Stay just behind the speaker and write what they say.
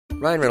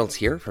Ryan Reynolds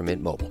here from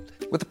Mint Mobile.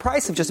 With the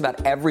price of just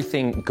about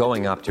everything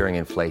going up during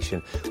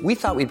inflation, we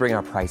thought we'd bring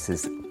our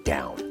prices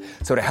down.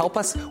 So to help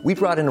us, we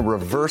brought in a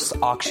reverse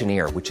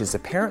auctioneer, which is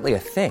apparently a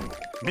thing.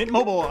 Mint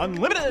Mobile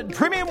Unlimited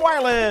Premium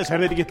Wireless. How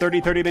to get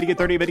 30, 30, bit to get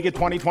 30, bit to get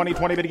 20, 20,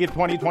 20, bit to get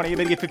 20, 20,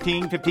 bit to get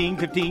 15, 15,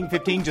 15,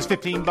 15, just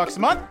 $15 a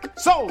month?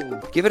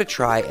 Sold! Give it a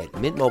try at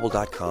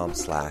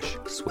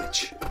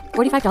mintmobile.com/switch.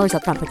 $45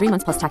 up front for 3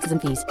 months plus taxes and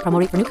fees. Promo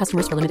rate for new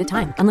customers for limited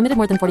time. Unlimited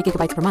more than 40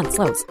 gigabytes per month.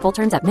 Slows full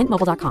terms at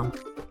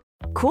mintmobile.com.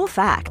 Cool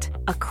fact,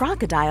 a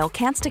crocodile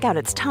can't stick out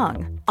its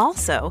tongue.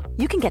 Also,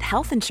 you can get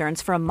health insurance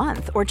for a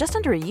month or just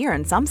under a year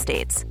in some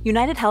states.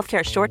 United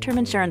Healthcare short-term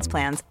insurance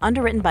plans,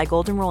 underwritten by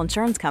Golden Rule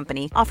Insurance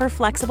Company, offer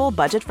flexible,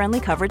 budget-friendly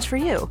coverage for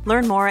you.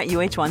 Learn more at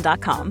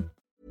uh1.com.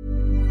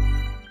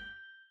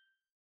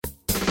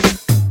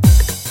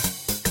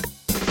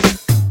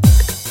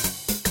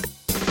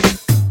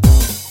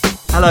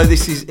 Hello,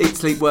 this is Eat,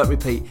 Sleep, Work,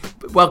 Repeat.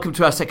 Welcome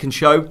to our second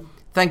show.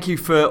 Thank you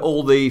for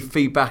all the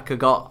feedback I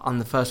got on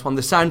the first one.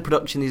 The sound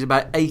production is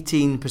about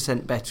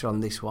 18% better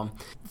on this one.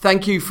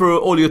 Thank you for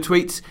all your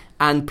tweets,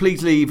 and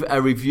please leave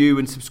a review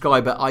and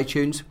subscribe at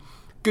iTunes.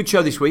 Good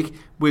show this week.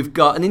 We've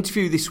got an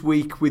interview this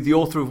week with the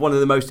author of one of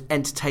the most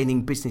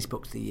entertaining business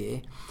books of the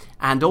year.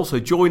 And also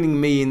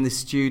joining me in the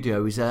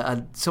studio is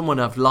someone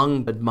I've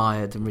long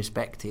admired and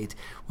respected,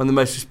 one of the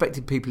most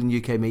respected people in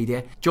UK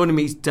media. Joining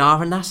me is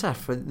Dara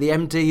Nassaf, the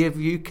MD of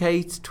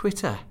UK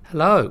Twitter.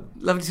 Hello.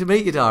 Lovely to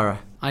meet you,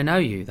 Dara. I know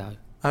you, though.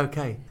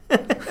 Okay.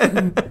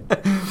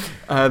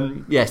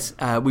 Yes,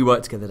 we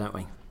work together, don't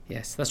we?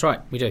 Yes, that's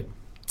right, we do.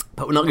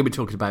 But we're not going to be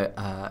talking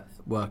about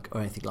work or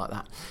anything like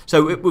that.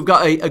 So we've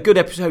got a good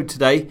episode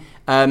today.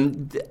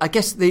 I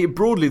guess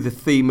broadly the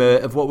theme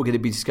of what we're going to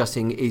be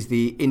discussing is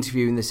the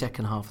interview in the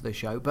second half of the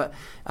show. But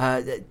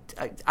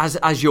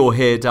as you're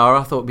here,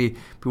 Dara, I thought it'd be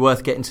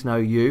worth getting to know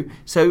you.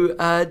 So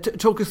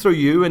talk us through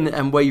you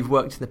and where you've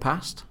worked in the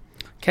past.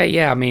 Okay,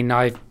 yeah, I mean,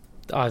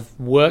 I've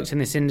worked in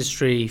this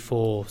industry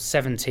for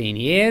 17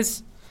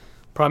 years,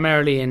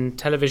 primarily in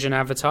television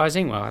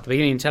advertising. Well, at the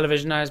beginning in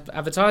television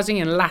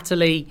advertising, and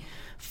latterly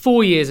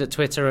 4 years at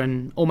Twitter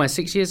and almost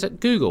 6 years at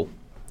Google.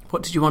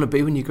 What did you want to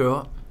be when you grew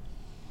up?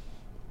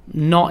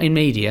 Not in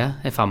media,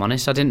 if I'm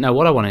honest. I didn't know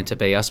what I wanted to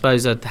be. I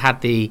suppose I'd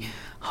had the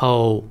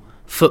whole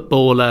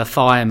footballer,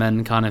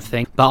 fireman kind of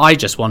thing. But I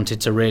just wanted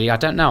to really, I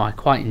don't know, I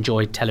quite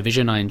enjoyed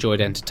television, I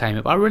enjoyed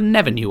entertainment, but I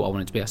never knew what I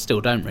wanted to be. I still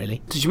don't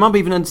really. Did your mum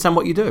even understand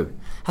what you do?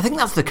 I think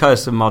that's the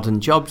curse of modern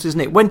jobs, isn't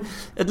it? When,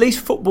 at least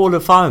footballer,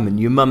 fireman,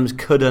 your mums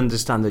could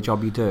understand the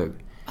job you do.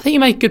 I think you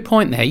make a good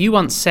point there. You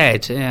once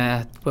said,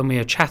 when we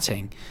were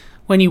chatting,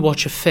 when you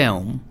watch a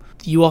film,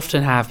 you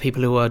often have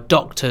people who are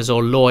doctors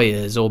or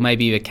lawyers or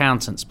maybe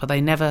accountants, but they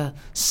never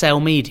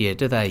sell media,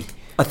 do they?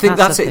 I think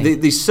that's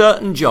it. There's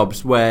certain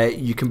jobs where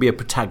you can be a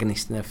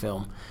protagonist in a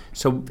film.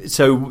 So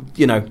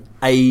you know,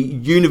 a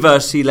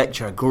university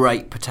lecturer,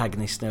 great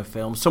protagonist in a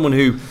film. Someone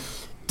who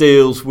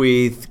deals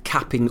with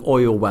capping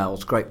oil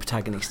wells, great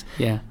protagonist.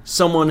 Yeah.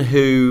 Someone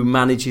who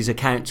manages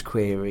accounts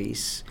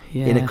queries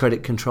in a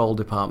credit control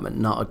department,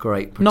 not a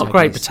great protagonist. Not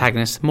great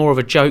protagonist, more of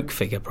a joke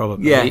figure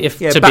probably. Yeah,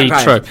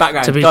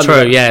 to be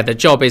true, yeah, the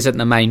job isn't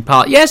the main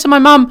part. Yeah, so my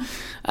mum,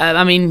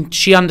 I mean,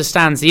 she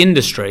understands the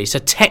industry, so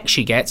tech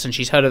she gets, and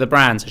she's heard of the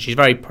brand, so she's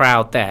very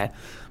proud there,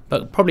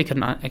 but probably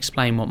couldn't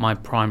explain what my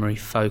primary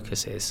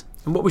focus is.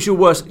 And what was your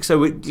worst?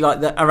 So,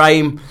 our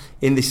aim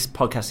in this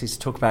podcast is to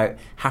talk about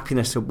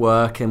happiness at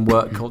work and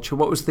work culture.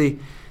 What was the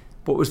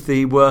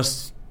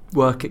worst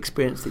work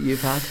experience that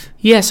you've had?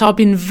 Yes, I've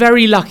been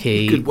very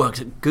lucky. Good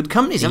work at good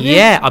companies, haven't you?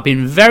 Yeah, I've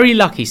been very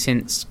lucky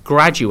since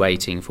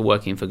graduating for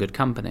working for good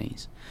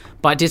companies.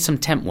 But I did some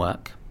temp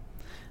work,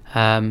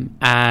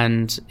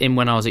 and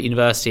when I was at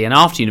university and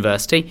after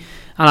university,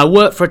 and I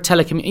worked for a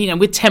telecom. You know,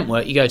 with temp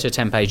work, you go to a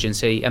temp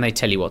agency and they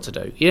tell you what to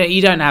do.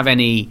 You don't have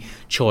any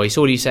choice.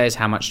 All you say is,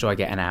 how much do I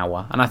get an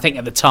hour? And I think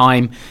at the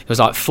time it was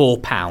like £4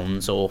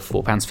 or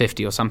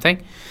 £4.50 or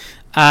something.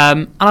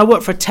 And I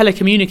worked for a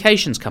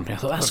telecommunications company. I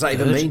thought, that's what does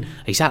that good. even mean?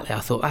 Exactly.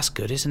 I thought, that's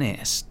good, isn't it?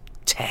 It's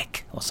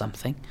tech or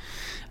something.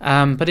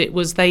 But it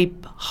was, they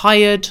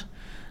hired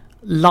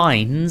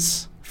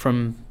lines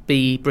from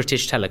the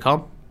British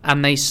Telecom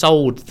and they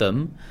sold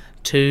them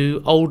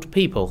to old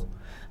people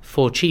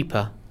for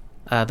cheaper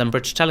than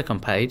British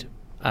Telecom paid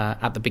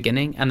at the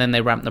beginning, and then they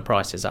ramped the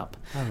prices up.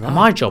 Oh, right. And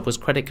my job was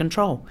credit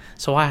control.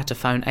 So I had to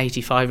phone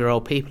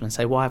 85-year-old people and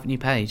say, why haven't you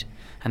paid?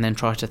 And then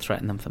try to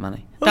threaten them for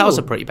money. That was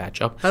a pretty bad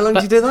job. How long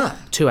did you do that?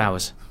 2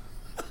 hours.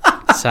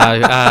 So,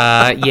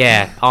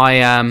 yeah.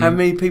 How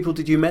many people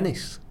did you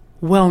menace?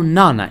 Well,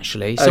 none,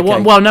 actually. So,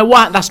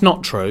 okay. That's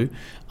not true.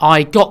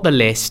 I got the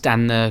list,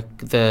 and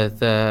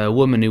the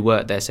woman who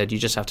worked there said, you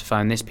just have to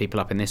phone this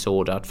people up in this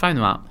order. I'd phone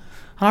them up.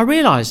 And I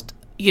realised,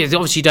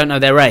 obviously you don't know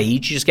their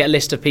age. You just get a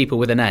list of people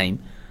with a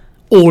name.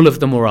 All of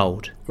them were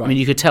old. Right. I mean,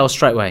 you could tell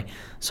straight away.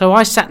 So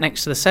I sat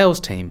next to the sales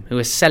team who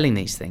were selling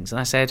these things, and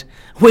I said,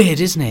 weird,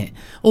 isn't it?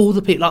 All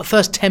the people, like the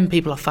first 10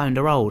 people I phoned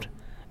are old.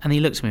 And he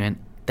looked at me and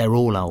went, they're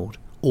all old.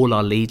 All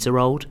our leads are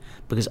old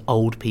because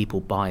old people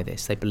buy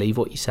this. They believe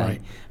what you say.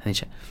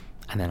 Right.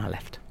 And then I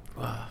left.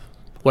 Wow.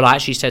 Well, I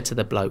actually said to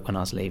the bloke when I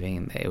was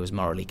leaving that it was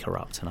morally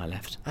corrupt, and I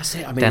left. That's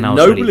it. I mean, Then I was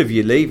noble really- of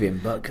you leaving,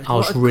 but I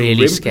was what a really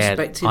grim scared.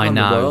 perspective I on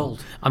the know.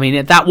 world. I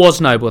mean, that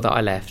was noble that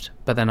I left,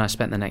 but then I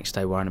spent the next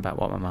day worrying about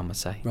what my mum would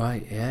say.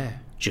 Right, yeah.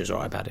 She was all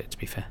right about it, to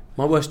be fair.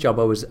 My worst job,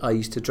 I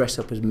used to dress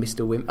up as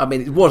Mr. Wimpy. I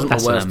mean, it wasn't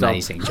That's my worst an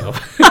amazing job.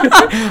 I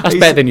That's used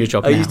better to- than your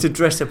job I now. used to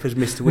dress up as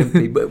Mr.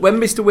 Wimpy, but when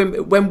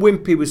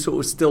Wimpy was sort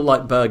of still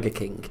like Burger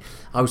King,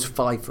 I was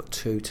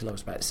 5'2" till I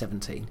was about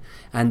 17,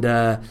 and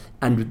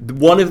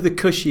one of the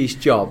cushiest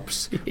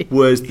jobs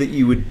was that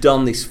you would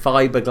don this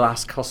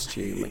fiberglass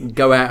costume and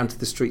go out onto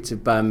the streets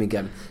of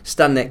Birmingham,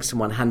 stand next to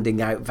someone handing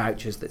out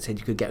vouchers that said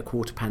you could get a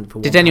 £quarter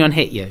for Did £1. anyone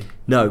hit you?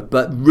 No,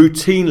 but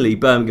routinely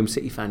Birmingham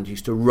City fans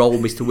used to roll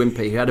Mr.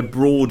 Wimpy, who had a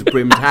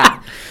broad-brimmed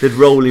hat. They'd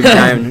roll him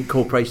down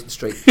Corporation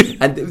Street.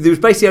 And there was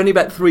basically only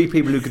about 3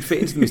 people who could fit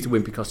into the Mr.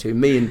 Wimpy costume,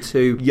 me and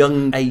 2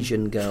 young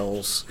Asian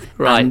girls.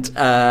 Right.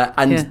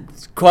 And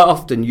quite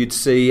often you'd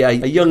see a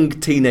young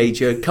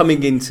teenager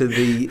coming into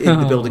the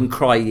building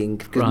crying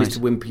because Right. Mr.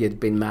 Wimpy had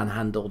been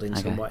manhandled in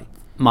some way.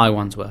 My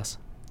one's worse.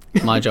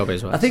 My job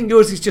is worse. I think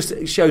yours is just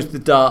it shows the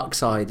dark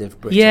side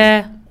of Britain.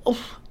 Yeah. Oh,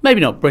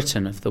 maybe not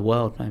Britain, of the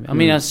world, maybe. I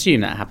mean, I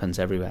assume that happens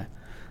everywhere.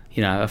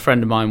 You know, a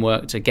friend of mine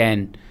worked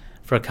again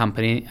for a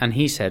company, and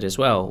he said as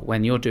well,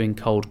 when you're doing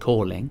cold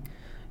calling,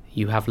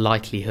 you have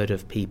likelihood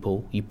of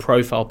people, you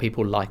profile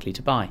people likely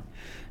to buy.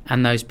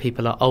 And those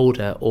people are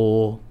older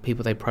or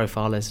people they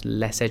profile as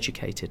less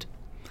educated,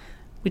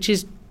 which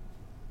is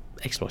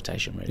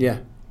exploitation, really. Yeah.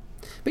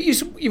 But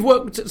you've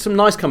worked at some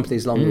nice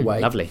companies along the way.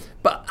 Lovely.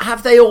 But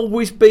have they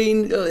always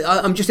been...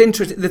 I'm just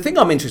interested... The thing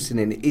I'm interested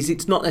in is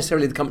it's not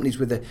necessarily the companies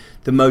with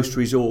the most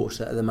resource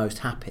that are the most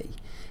happy.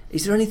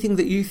 Is there anything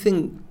that you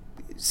think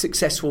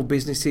successful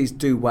businesses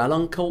do well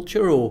on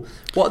culture? Or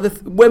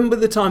when were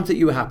the times that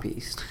you were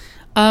happiest?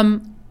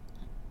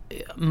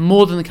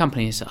 More than the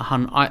companies,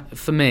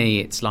 for me,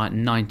 it's like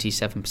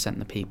 97%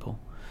 the people.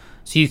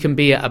 So you can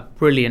be at a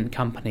brilliant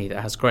company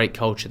that has great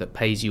culture, that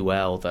pays you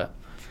well, that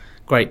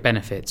great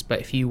benefits, but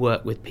if you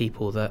work with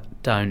people that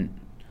don't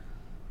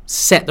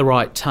set the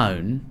right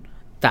tone,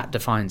 that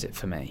defines it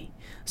for me.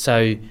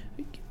 So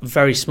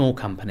very small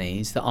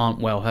companies that aren't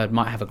well heard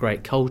might have a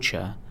great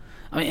culture.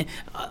 I mean,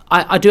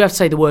 I do have to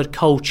say the word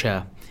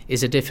culture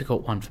is a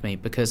difficult one for me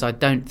because I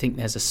don't think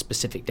there's a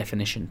specific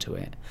definition to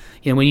it.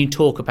 You know, when you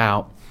talk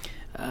about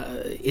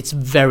it's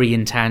very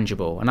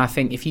intangible, and I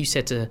think if you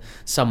said to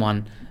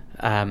someone,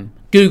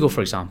 Google,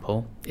 for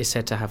example, is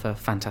said to have a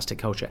fantastic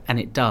culture, and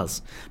it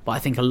does. But I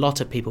think a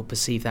lot of people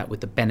perceive that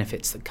with the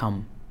benefits that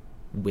come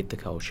with the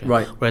culture.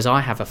 Right. Whereas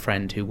I have a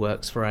friend who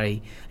works for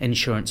a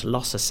insurance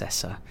loss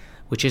assessor,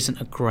 which isn't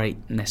a great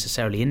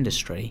necessarily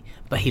industry,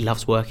 but he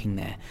loves working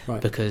there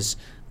because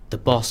the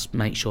boss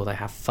makes sure they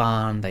have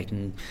fun, they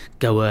can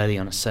go early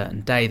on a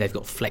certain day, they've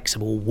got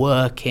flexible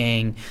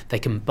working, they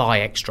can buy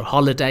extra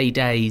holiday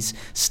days,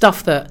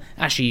 stuff that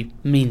actually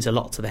means a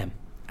lot to them.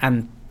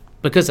 And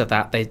because of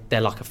that,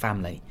 they're like a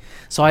family.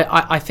 So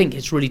I think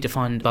it's really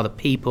defined by the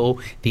people,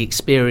 the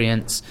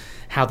experience,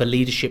 how the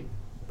leadership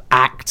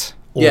act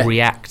or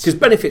react. Because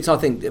benefits, I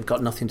think, have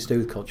got nothing to do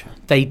with culture.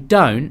 They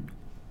don't,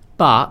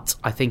 but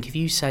I think if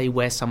you say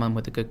we're someone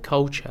with a good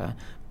culture,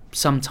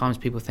 sometimes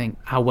people think,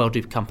 how well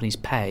do companies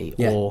pay?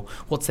 Or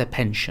what's their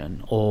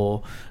pension?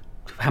 Or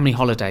how many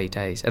holiday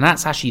days? And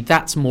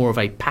that's more of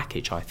a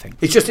package, I think.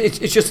 It's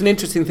just an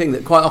interesting thing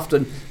that quite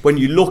often when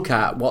you look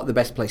at what the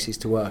best places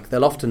to work,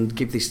 they'll often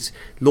give this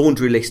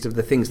laundry list of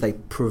the things they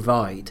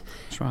provide.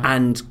 That's right.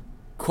 And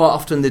quite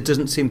often there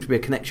doesn't seem to be a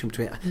connection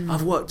between it.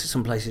 I've worked at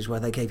some places where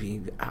they gave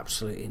you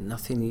absolutely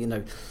nothing, you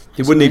know.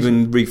 They wouldn't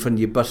even refund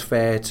your bus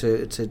fare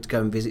to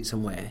go and visit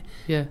somewhere.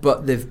 Yeah.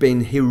 But they've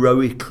been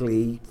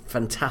heroically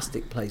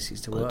fantastic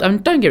places to work.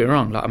 Don't get me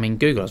wrong. Like, I mean,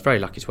 Google, I was very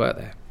lucky to work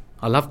there.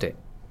 I loved it.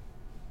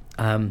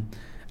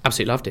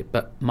 Absolutely loved it.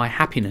 But my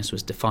happiness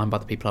was defined by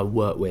the people I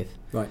worked with.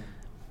 Right.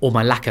 Or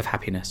my lack of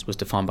happiness was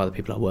defined by the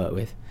people I worked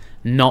with,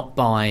 not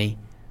by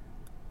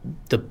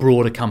the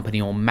broader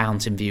company or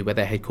Mountain View where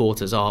their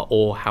headquarters are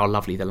or how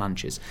lovely the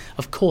lunch is.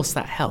 Of course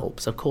that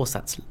helps. Of course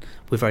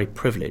we're very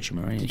privileged.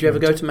 Did you ever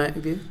go to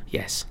Mountain View?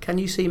 Yes. Can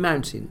you see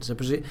mountains?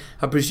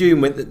 I presume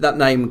when that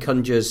name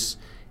conjures,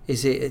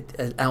 is it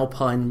an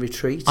alpine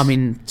retreat? I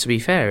mean, to be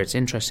fair, it's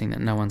interesting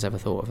that no one's ever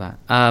thought of that.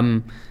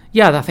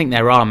 Yeah, I think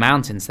there are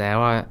mountains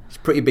there. It's a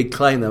pretty big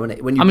claim, though, isn't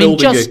it? When you're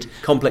building a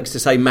complex to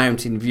say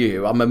Mountain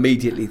View, I'm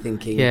immediately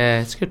thinking...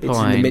 Yeah, it's a good point.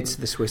 It's in the midst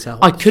of the Swiss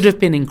Alps. I could have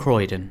been in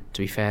Croydon,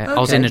 to be fair. Okay. I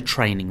was in a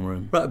training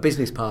room. Right, a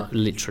business park.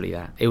 Literally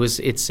that.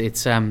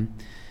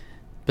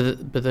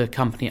 But the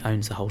company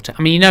owns the whole town.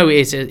 I mean, you know,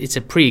 it's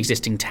a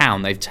pre-existing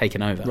town they've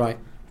taken over. Right.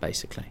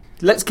 Basically.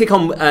 Let's kick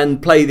on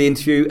and play the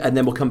interview, and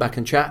then we'll come back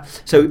and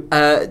chat. So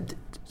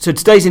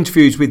today's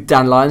interview is with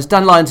Dan Lyons.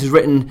 Dan Lyons has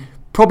written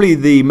probably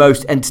the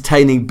most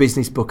entertaining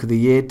business book of the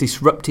year,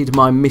 Disrupted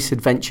My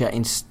Misadventure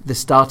in the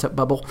Startup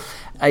Bubble.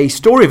 A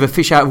story of a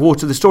fish out of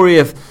water, the story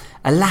of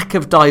a lack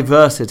of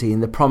diversity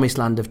in the promised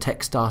land of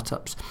tech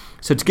startups.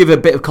 So to give a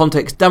bit of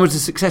context, Dan was a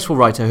successful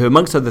writer who,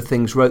 amongst other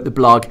things, wrote the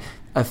blog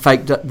The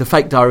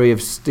Fake Diary of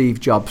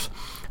Steve Jobs.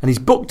 and his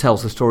book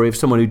tells the story of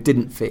someone who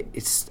didn't fit.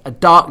 It's a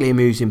darkly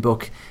amusing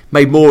book,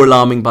 made more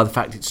alarming by the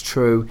fact it's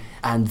true,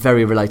 and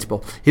very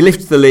relatable. He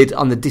lifts the lid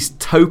on the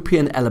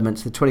dystopian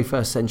elements of the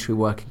 21st century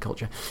working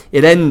culture.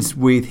 It ends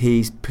with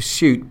his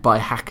pursuit by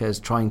hackers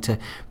trying to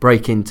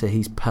break into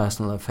his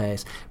personal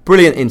affairs.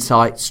 Brilliant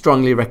insight,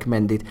 strongly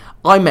recommended.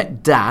 I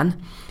Met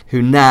Dan,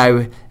 who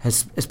now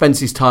has spent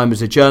his time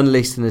as a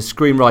journalist and a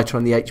screenwriter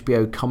on the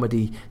HBO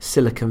comedy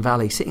Silicon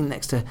Valley, sitting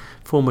next to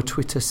former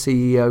Twitter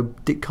CEO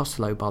Dick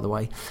Costolo, by the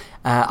way.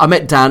 I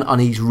met Dan on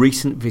his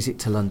recent visit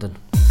to London.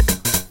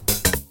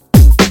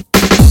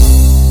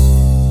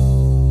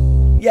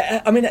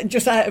 Yeah, I mean,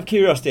 just out of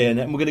curiosity, and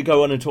we're going to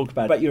go on and talk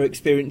about your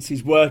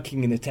experiences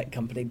working in a tech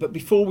company. But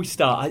before we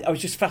start, I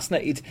was just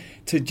fascinated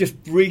to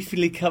just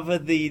briefly cover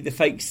the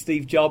fake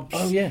Steve Jobs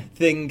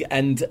thing.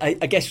 And I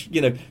guess,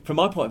 you know, from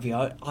my point of view,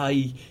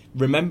 I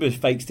remember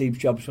fake Steve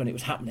Jobs when it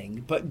was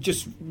happening. But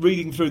just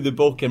reading through the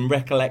book and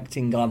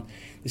recollecting on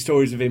the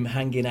stories of him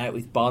hanging out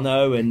with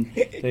Bono and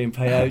doing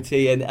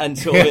peyote and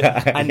sort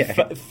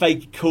of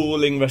fake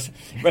calling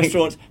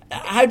restaurants.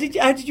 How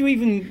did you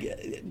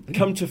even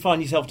come to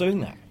find yourself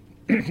doing that?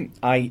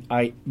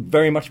 I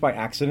very much by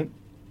accident.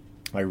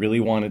 I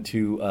really wanted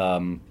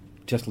to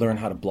just learn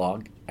how to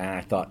blog, and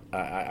I thought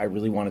I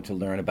really wanted to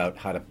learn about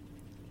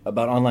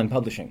about online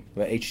publishing,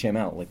 about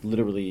HTML, like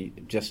literally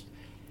just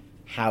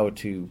how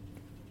to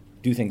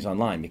do things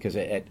online. Because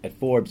at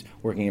Forbes,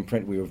 working in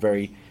print, we were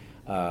very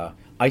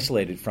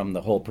isolated from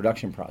the whole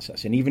production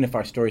process. And even if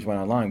our stories went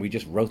online, we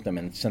just wrote them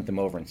and sent them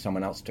over, and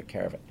someone else took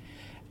care of it.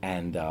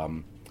 And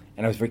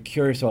I was very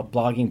curious about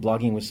blogging.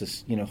 Blogging was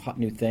this, you know, hot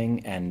new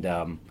thing. And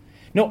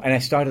I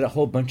started a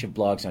whole bunch of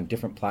blogs on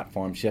different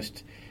platforms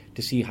just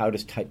to see how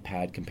does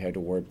TypePad compare to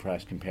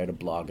WordPress, compare to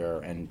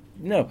Blogger, and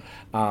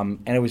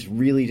it was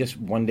really just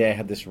one day I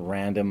had this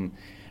random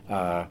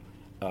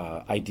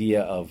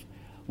idea of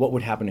what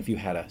would happen if you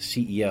had a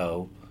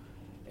CEO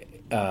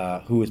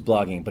who was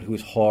blogging but who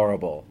was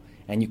horrible,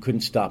 and you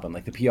couldn't stop him.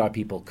 Like the PR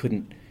people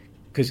couldn't,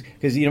 because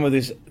you know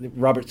there's the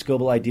Robert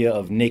Scoble idea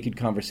of naked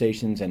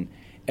conversations, and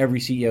every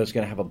CEO is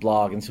going to have a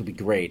blog, and this will be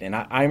great. And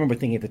I remember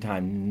thinking at the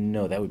time,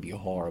 no, that would be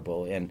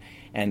horrible.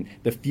 And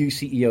the few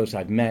CEOs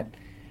I've met,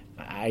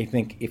 I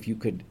think if you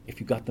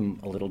got them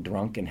a little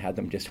drunk and had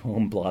them just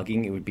home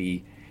blogging,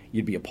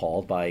 you'd be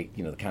appalled by,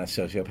 you know, the kind of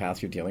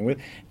sociopaths you're dealing with.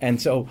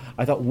 And so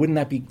I thought, wouldn't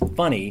that be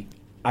funny?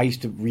 I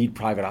used to read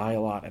Private Eye a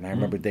lot, and I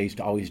remember they used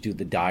to always do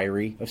the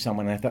diary of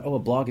someone, and I thought, a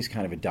blog is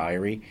kind of a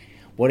diary.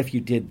 What if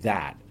you did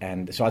that?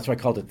 And so that's why I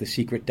called it The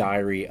Secret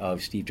Diary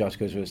of Steve Jobs,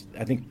 because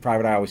I think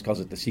Private Eye always calls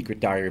it The Secret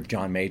Diary of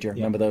John Major. Yeah.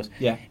 Remember those?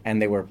 Yeah. And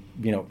they were,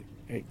 you know,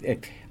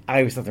 I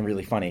always thought them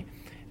really funny.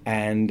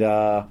 And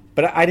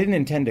but I didn't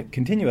intend to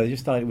continue. I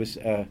just thought it was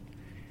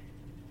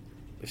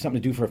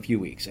something to do for a few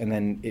weeks. And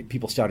then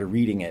people started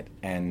reading it,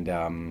 and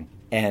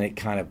it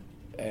kind of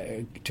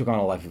took on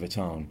a life of its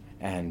own.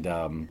 And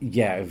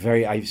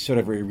I sort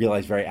of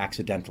realized very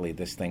accidentally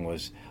this thing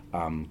was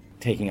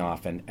taking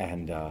off, and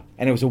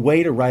it was a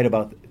way to write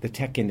about the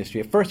tech industry.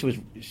 At first, it was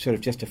sort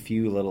of just a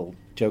few little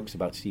jokes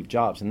about Steve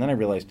Jobs, and then I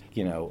realized,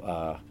 you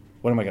know,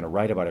 what am I going to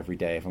write about every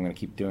day if I'm going to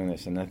keep doing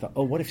this? And I thought,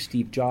 what if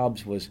Steve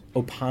Jobs was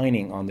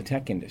opining on the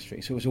tech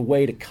industry? So it was a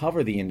way to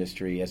cover the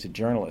industry as a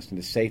journalist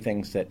and to say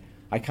things that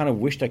I kind of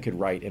wished I could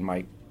write in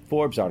my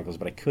Forbes articles,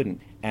 but I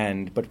couldn't,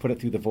 but put it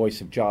through the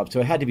voice of Jobs. So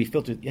it had to be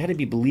filtered. It had to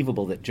be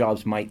believable that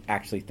Jobs might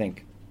actually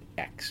think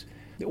X.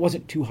 It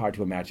wasn't too hard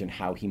to imagine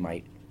how he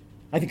might.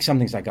 I think some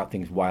things I got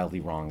things wildly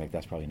wrong. Like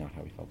that's probably not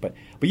how he felt. But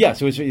yeah.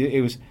 So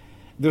it was.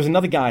 There was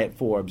another guy at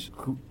Forbes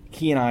who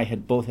he and I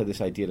had both had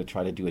this idea to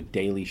try to do a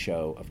daily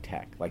show of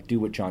tech, like do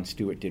what Jon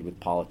Stewart did with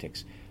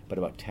politics, but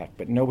about tech.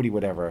 But nobody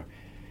would ever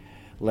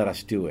let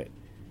us do it.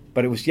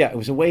 But it was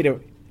a way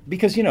to,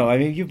 because you know, I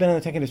mean, you've been in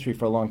the tech industry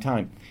for a long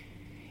time.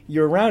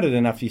 You're around it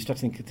enough, you start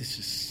to think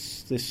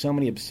there's so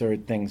many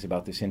absurd things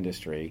about this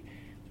industry,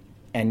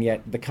 and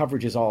yet the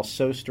coverage is all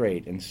so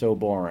straight and so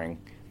boring.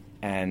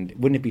 And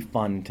wouldn't it be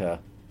fun to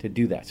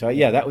do that? So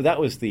that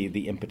was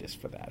the impetus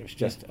for that. It was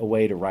just a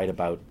way to write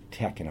about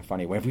tech in a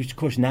funny way. Which of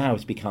course now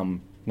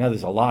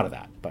there's a lot of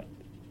that, but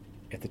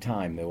at the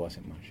time there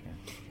wasn't much.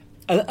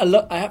 Yeah.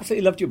 I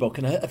absolutely loved your book,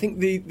 and I think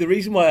the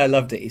reason why I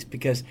loved it is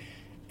because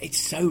it's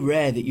so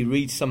rare that you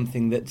read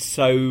something that's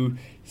so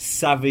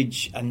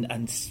savage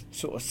and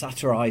sort of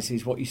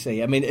satirises what you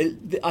see. I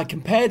mean, I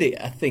compared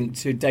it, I think,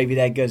 to David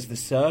Eggers' The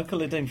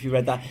Circle. I don't know if you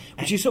read that,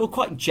 which is sort of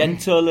quite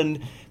gentle, and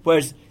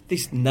whereas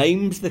this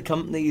names the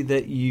company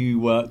that you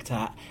worked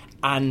at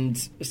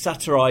and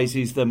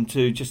satirises them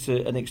to just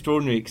an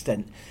extraordinary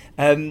extent.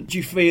 Do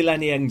you feel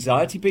any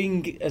anxiety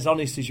being as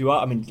honest as you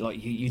are? I mean,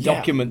 like you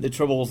document the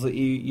troubles that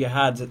you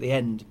had at the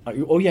end. I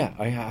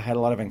had a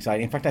lot of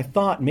anxiety. In fact, I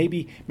thought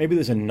maybe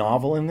there's a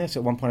novel in this.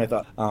 At one point I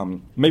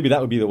thought maybe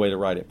that would be the way to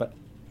write it. But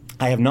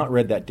I have not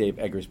read that Dave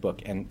Eggers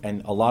book,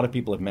 and a lot of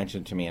people have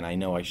mentioned it to me, and I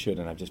know I should,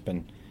 and I've just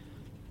been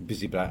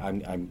busy, but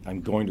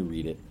I'm going to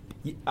read it.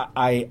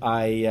 I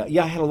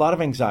had a lot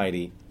of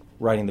anxiety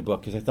writing the book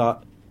because I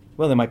thought,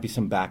 well, there might be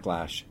some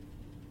backlash.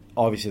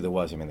 obviously there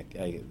was. I mean,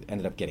 I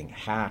ended up getting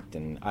hacked,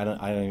 and I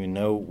don't even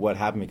know what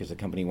happened because the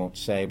company won't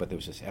say. But there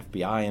was this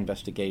FBI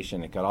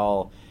investigation. It got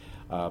all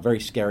very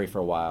scary for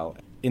a while.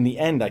 In the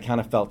end, I kind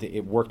of felt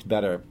it worked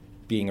better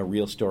being a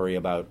real story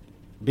about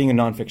being a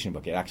nonfiction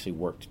book. It actually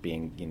worked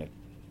being,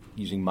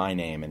 using my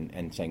name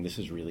and saying this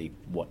is really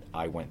what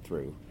I went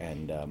through.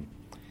 And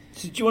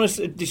so do you want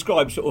to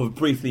describe sort of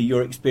briefly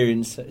your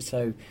experience?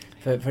 So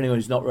for anyone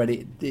who's not read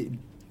it,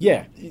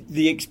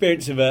 the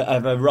experience of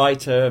a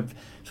writer,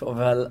 sort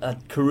of a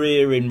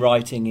career in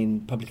writing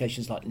in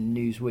publications like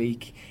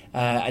Newsweek,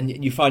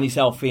 and you find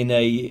yourself in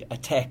a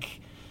tech,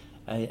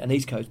 an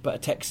East Coast, but a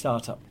tech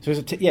startup. So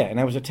and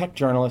I was a tech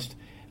journalist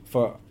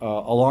for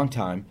a long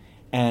time,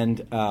 and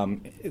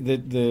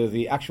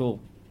the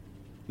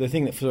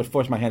thing that sort of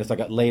forced my hand is I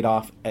got laid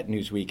off at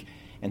Newsweek,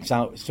 and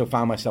so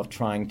found myself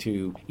trying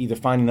to either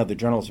find another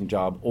journalism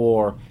job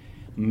or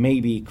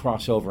maybe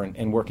cross over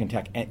and work in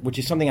tech, which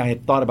is something I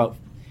had thought about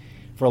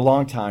for a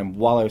long time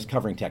while I was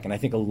covering tech. And I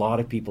think a lot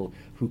of people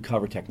who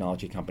cover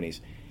technology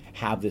companies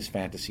have this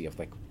fantasy of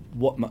like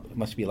what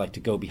must be like to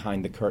go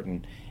behind the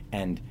curtain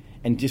and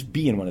just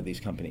be in one of these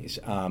companies.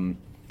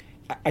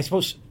 I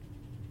suppose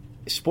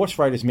sports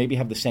writers maybe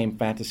have the same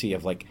fantasy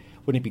of like,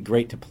 wouldn't it be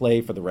great to play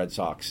for the Red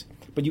Sox?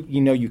 But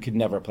you could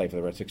never play for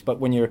the Red Sox. But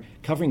when you're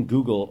covering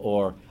Google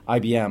or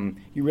IBM,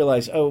 you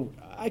realize,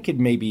 I could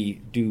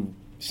maybe do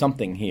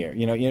something here.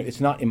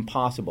 It's not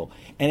impossible.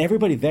 And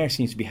everybody there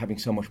seems to be having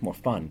so much more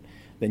fun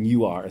than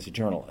you are as a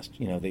journalist.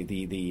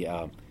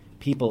 The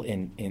people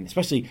in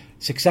especially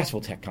successful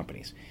tech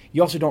companies.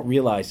 You also don't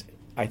realize,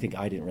 I think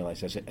I didn't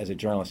realize as a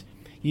journalist,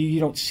 you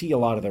don't see a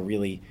lot of the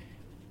really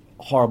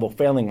horrible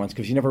failing ones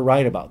because you never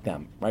write about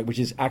them, right? Which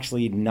is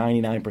actually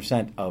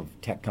 99% of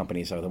tech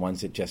companies are the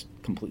ones that just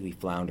completely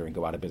flounder and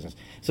go out of business.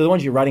 So the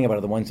ones you're writing about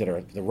are the ones that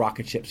are the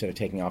rocket ships that are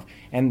taking off.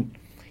 And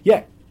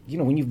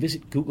when you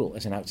visit Google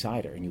as an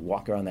outsider and you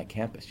walk around that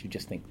campus, you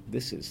just think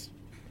this is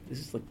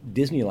like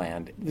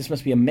Disneyland. This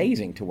must be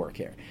amazing to work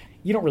here.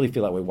 You don't really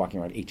feel that way walking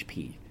around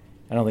HP.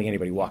 I don't think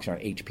anybody walks around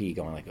HP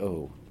going like,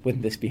 oh,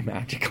 wouldn't this be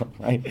magical,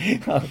 right?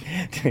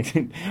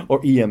 Or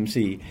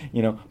EMC,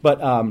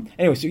 But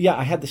anyway, so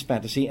I had this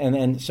fantasy,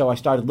 and so I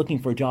started looking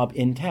for a job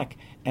in tech,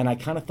 and I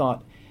kind of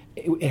thought,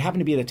 it happened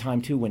to be at a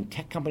time, too, when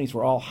tech companies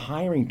were all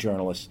hiring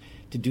journalists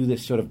to do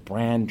this sort of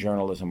brand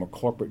journalism or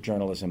corporate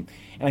journalism.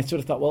 And I sort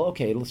of thought, well,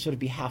 okay, it'll sort of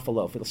be half a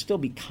loaf. It'll still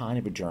be kind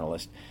of a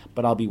journalist,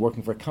 but I'll be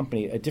working for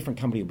a different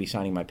company will be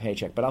signing my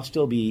paycheck, but I'll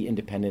still be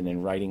independent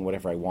and writing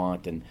whatever I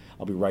want, and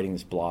I'll be writing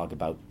this blog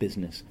about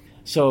business.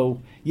 So,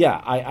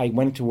 I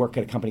went to work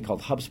at a company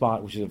called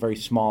HubSpot, which is a very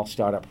small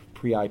startup,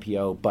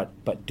 pre-IPO,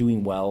 but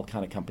doing well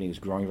kind of company. It was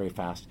growing very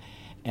fast.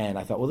 And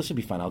I thought, well, this would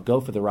be fun. I'll go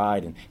for the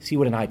ride and see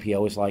what an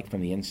IPO is like from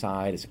the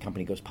inside as a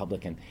company goes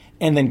public, and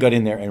then got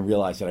in there and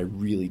realized that I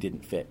really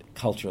didn't fit.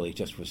 Culturally, it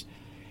just was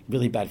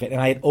really bad fit. And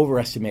I had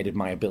overestimated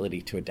my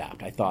ability to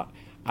adapt. I thought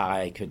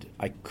I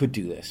could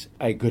do this.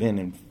 I got in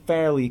and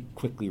fairly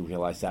quickly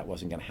realized that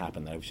wasn't going to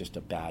happen, that it was just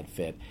a bad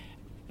fit.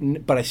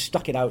 But I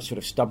stuck it out sort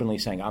of stubbornly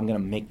saying, I'm going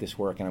to make this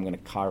work and I'm going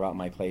to carve out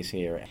my place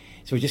here.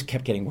 So it just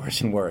kept getting worse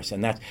and worse.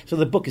 And so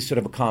the book is sort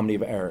of a comedy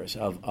of errors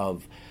of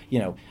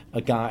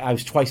a guy. I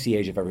was twice the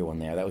age of everyone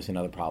there. That was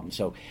another problem.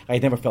 So I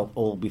had never felt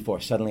old before.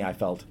 Suddenly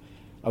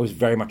I was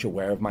very much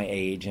aware of my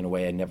age in a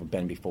way I'd never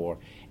been before.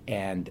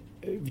 And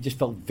it just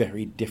felt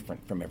very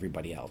different from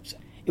everybody else.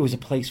 It was a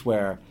place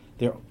where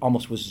there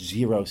almost was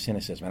zero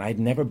cynicism. And I'd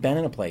never been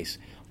in a place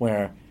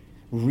where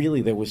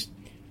really there was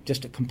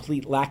just a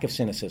complete lack of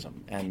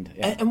cynicism. And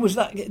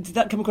did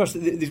that come across?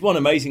 There's one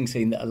amazing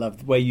scene that I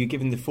loved where you're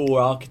given the 4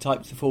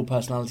 archetypes, the 4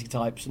 personality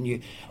types,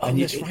 and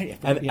that's right.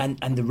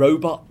 And the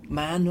robot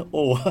man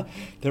or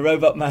the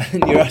robot man,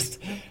 and you're asked,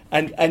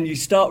 and you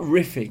start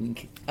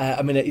riffing.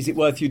 Is it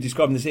worth you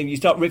describing the scene? You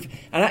start riffing,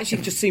 and actually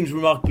it just seems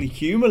remarkably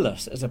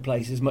humorless as a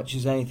place as much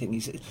as anything.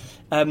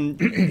 I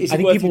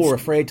think people were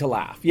afraid to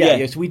laugh.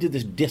 Yeah. So we did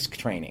this DISC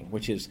training,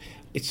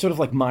 it's sort of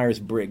like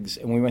Myers-Briggs,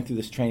 and we went through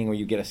this training where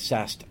you get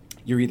assessed.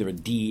 You're either a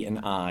D, an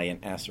I, an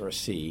S, or a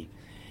C,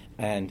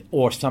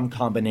 or some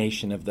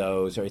combination of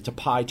those, or it's a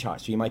pie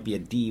chart. So you might be a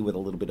D with a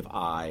little bit of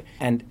I.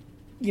 And,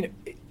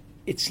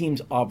 it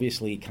seems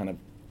obviously kind of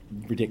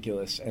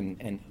ridiculous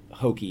and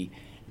hokey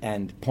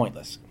and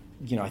pointless.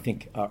 I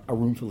think a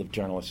room full of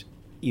journalists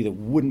either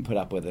wouldn't put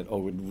up with it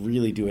or would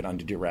really do it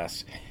under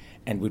duress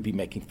and would be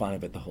making fun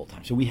of it the whole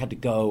time. So we had to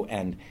go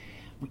and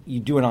you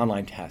do an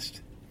online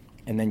test,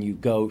 and then you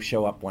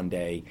show up one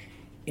day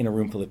in a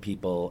room full of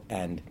people,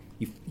 and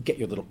you get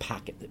your little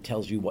packet that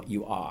tells you what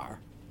you are,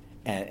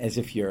 and as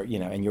if you're,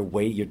 and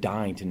you're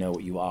dying to know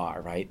what you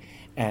are, right?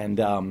 And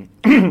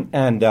we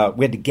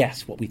had to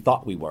guess what we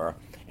thought we were,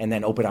 and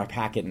then open our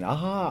packet and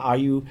are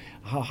you,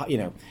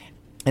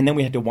 and then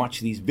we had to watch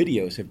these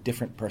videos of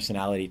different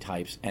personality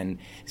types and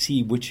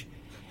see which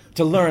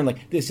to learn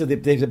like this. So the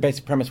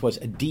basic premise was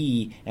a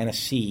D and a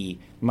C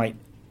might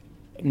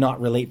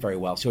not relate very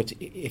well. So it's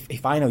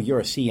if I know you're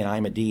a C and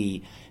I'm a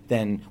D,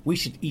 then we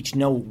should each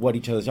know what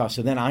each other's are.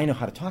 So then I know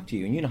how to talk to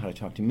you and you know how to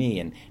talk to me.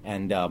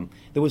 And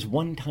there was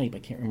one type, I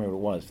can't remember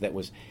what it was, that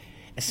was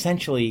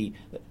essentially,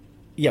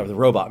 the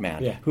robot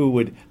man who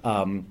would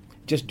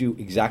just do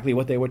exactly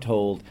what they were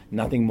told,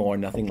 nothing more,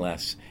 nothing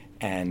less,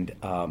 and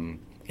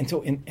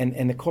so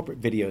in the corporate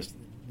videos.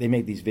 They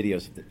made these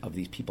videos of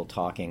these people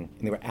talking,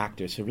 and they were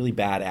actors, so really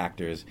bad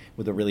actors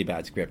with a really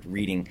bad script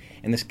reading.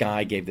 And this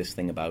guy gave this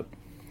thing about,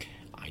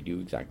 I do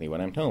exactly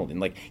what I'm told.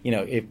 And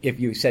if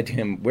you said to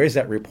him, "Where's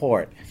that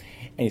report?"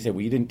 and he said,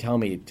 "Well, you didn't tell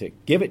me to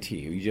give it to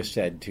you. You just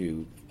said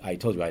I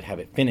told you I'd have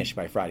it finished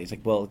by Friday." He's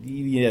like, "Well,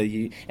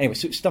 anyway."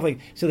 So stuff like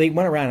so. They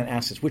went around and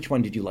asked us, "Which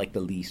one did you like the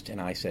least?" And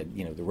I said,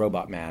 "The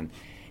robot man,"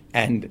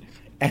 and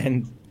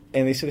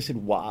they sort of said,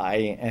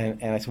 "Why?"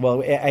 And I said,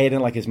 "Well, I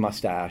didn't like his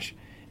mustache."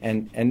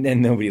 And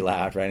then nobody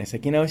laughed, right? And it's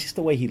like, it's just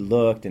the way he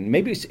looked. And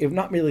maybe it's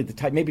not really the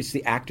type, maybe it's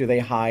the actor they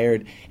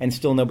hired, and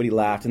still nobody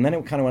laughed. And then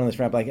it kind of went on this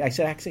rant. I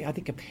said, actually, I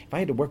think if I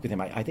had to work with him,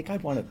 I think I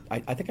want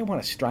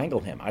to strangle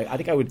him. I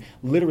think I would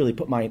literally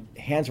put my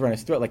hands around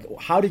his throat. Like,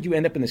 how did you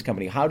end up in this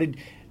company? How did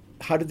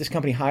this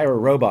company hire a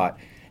robot?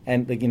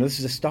 And, this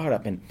is a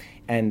startup.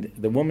 And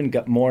the woman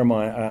got more and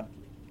more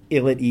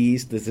ill at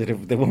ease,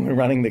 the woman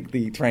running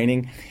the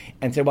training,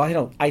 and said,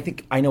 "Well, I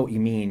think I know what you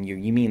mean.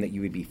 You mean that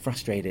you would be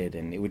frustrated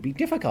and it would be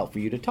difficult for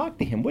you to talk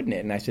to him, wouldn't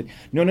it?" And I said,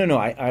 No.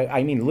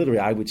 I mean literally,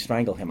 I would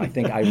strangle him. I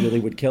think I really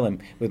would kill him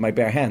with my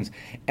bare hands."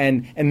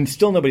 And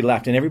still nobody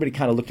laughed, and everybody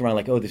kind of looked around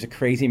like, "Oh, there's a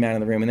crazy man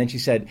in the room." And then she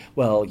said,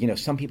 "Well,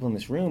 some people in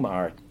this room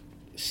are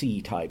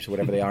C types or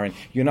whatever they are, and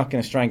you're not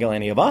going to strangle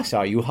any of us,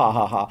 are you? Ha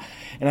ha ha."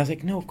 And I was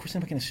like, "No, of course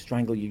I'm not going to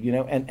strangle you,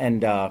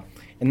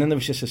 And then there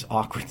was just this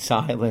awkward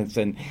silence,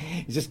 and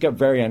it just got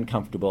very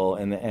uncomfortable.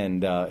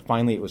 And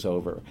finally, it was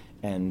over.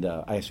 And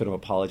I sort of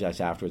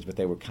apologized afterwards, but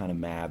they were kind of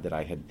mad that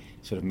I had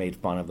sort of made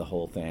fun of the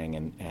whole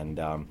thing.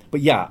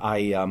 But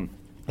yeah,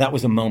 that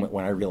was a moment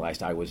when I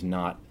realized I was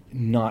not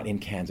in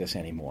Kansas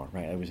anymore.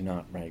 Right, I was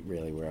not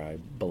really where I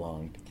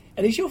belonged.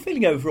 And is your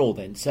feeling overall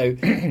then? So,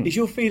 is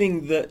your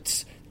feeling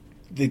that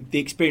the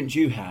experience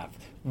you have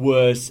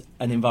was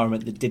an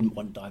environment that didn't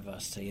want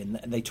diversity, and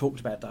they talked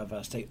about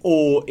diversity,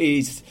 or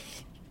is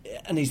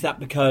that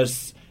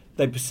because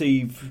they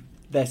perceive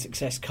their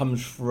success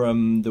comes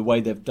from the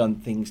way they've done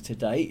things to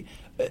date?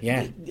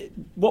 Yeah.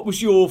 What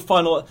was your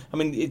final? I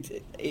mean,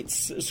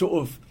 it's sort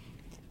of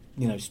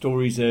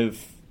stories of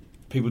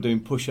people doing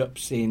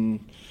push-ups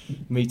in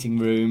meeting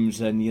rooms,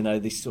 and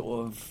this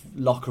sort of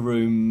locker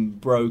room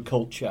bro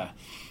culture.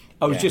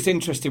 I was just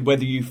interested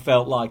whether you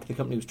felt like the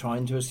company was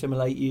trying to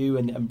assimilate you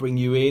and bring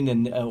you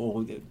in,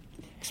 or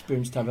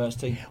experience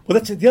diversity. Well,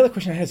 that's the other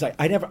question I had. Is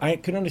I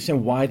couldn't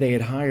understand why they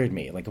had hired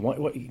me. Like,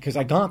 because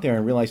I got there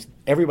and realized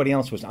everybody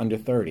else was under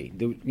 30.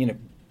 There,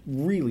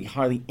 really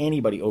hardly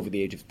anybody over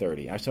the age of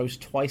 30. So I was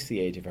twice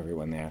the age of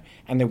everyone there,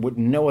 and there were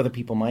no other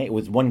people my age. It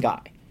was one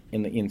guy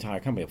in the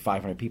entire company of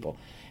 500 people,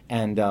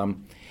 and I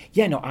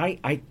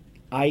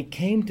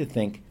came to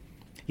think,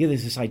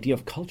 there's this idea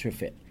of culture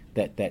fit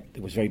that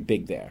was very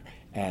big there.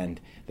 And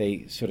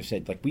they sort of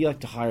said, like, we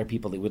like to hire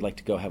people that we'd like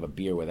to go have a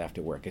beer with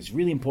after work. It's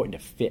really important to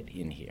fit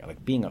in here.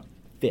 Like, being a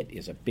fit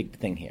is a big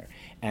thing here.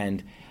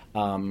 And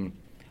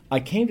I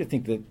came to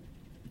think that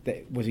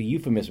was a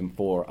euphemism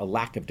for a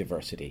lack of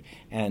diversity.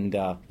 And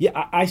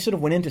I sort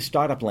of went into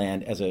startup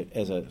land as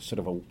a sort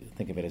of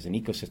think of it as an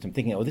ecosystem,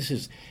 thinking, this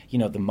is,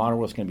 the model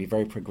world is going to be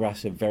very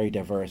progressive, very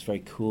diverse,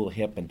 very cool,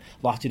 hip, and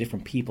lots of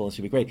different people. This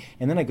would be great.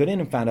 And then I got in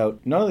and found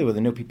out not only were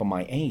there no people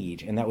my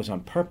age, and that was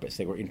on purpose.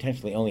 They were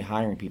intentionally only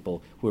hiring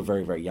people who were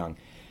very, very young.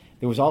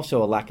 There was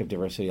also a lack of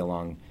diversity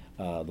along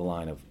the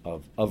line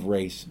of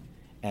race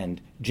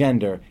and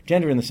gender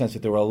in the sense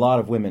that there were a lot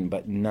of women,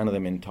 but none of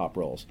them in top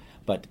roles.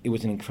 But it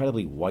was an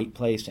incredibly white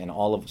place, and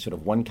all of sort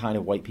of one kind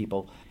of white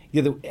people.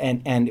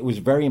 And it was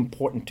very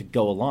important to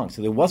go along.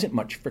 So there wasn't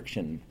much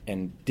friction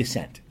and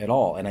dissent at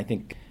all. And I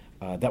think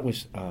that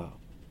was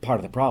part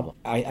of the problem.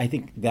 I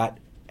think that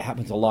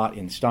happens a lot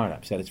in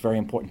startups, that it's very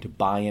important to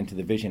buy into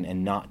the vision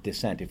and not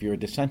dissent. If you're a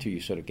dissenter,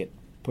 you sort of get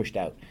pushed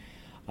out,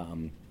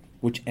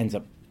 which ends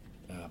up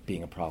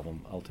being a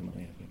problem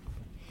ultimately, I think.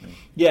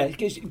 Yeah,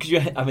 because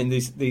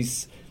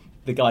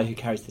the guy who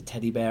carries the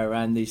teddy bear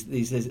around,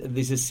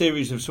 there's a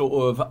series of sort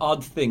of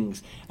odd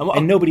things,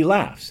 and nobody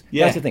laughs.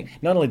 Yeah. That's the thing.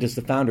 Not only does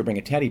the founder bring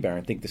a teddy bear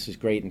and think this is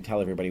great and tell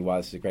everybody why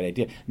this is a great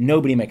idea,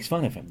 nobody makes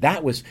fun of him.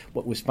 That was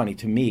what was funny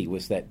to me,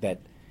 was that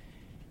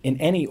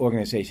in any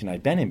organization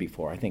I'd been in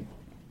before, I think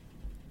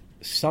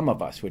some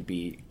of us would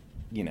be,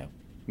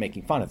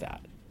 making fun of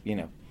that.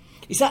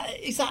 Is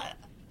that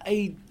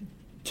a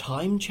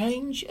time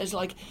change, as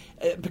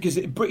because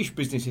British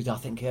businesses, I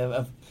think,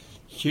 have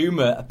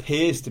humour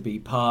appears to be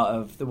part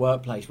of the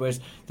workplace, whereas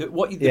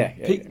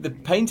the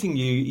painting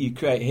you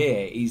create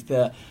here is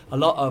that a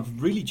lot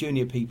of really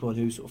junior people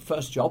who sort of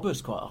first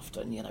jobbers quite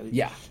often,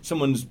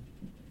 someone's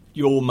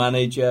your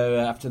manager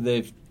after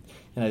they've,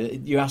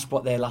 you ask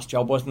what their last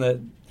job was, and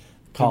that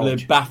people are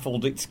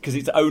baffled because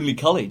it's only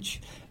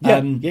college.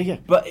 But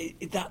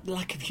that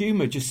lack of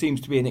humour just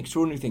seems to be an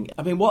extraordinary thing.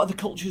 I mean, what are the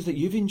cultures that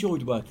you've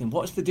enjoyed working in?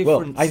 What's the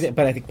difference? Well,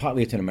 I think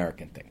partly it's an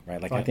American thing,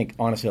 right? I think,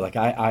 honestly,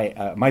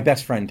 I my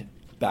best friend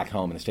back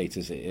home in the States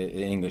is an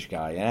English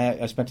guy,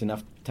 and I spent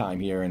enough time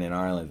here and in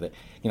Ireland that,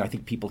 I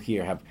think people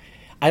here have...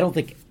 I don't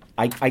think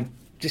I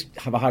just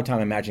have a hard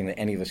time imagining that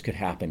any of this could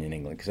happen in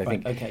England, because I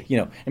think,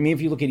 I mean,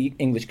 if you look at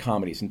English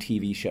comedies and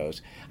TV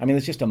shows, I mean,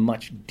 there's just a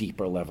much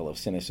deeper level of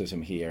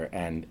cynicism here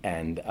and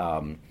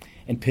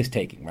piss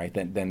taking, right?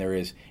 Than there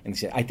is in the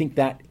city. I think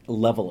that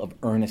level of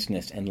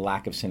earnestness and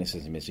lack of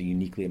cynicism is a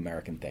uniquely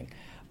American thing.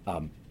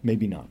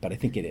 Maybe not, but I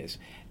think it is.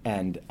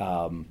 And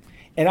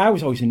I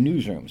was always in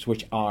newsrooms,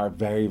 which are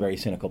very, very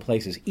cynical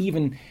places.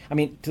 Even, I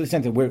mean, to the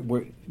extent that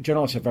we're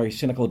journalists are very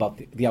cynical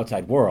about the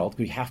outside world.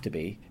 We have to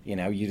be.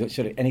 You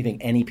sort of anything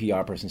any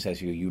PR person says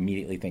to you, you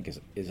immediately think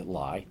is a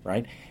lie,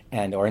 right?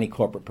 Or any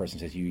corporate person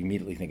says you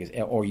immediately think is,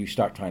 or you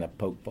start trying to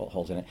poke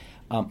holes in it.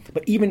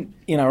 But even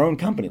in our own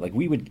company, like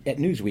we would at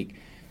Newsweek,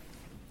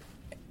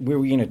 we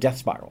were in a death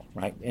spiral,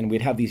 right? And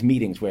we'd have these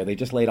meetings where they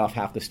just laid off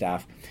half the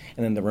staff,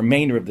 and then the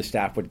remainder of the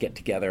staff would get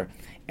together,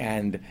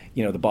 and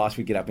the boss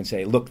would get up and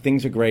say, "Look,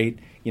 things are great.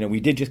 We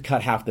did just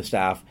cut half the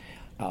staff.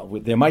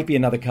 There might be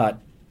another cut,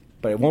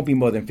 but it won't be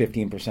more than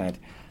 15%.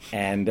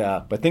 And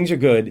but things are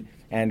good.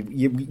 And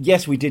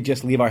yes, we did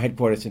just leave our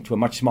headquarters into a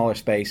much smaller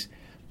space,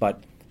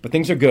 but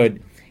things are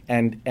good.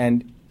 And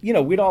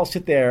we'd all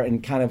sit there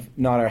and kind of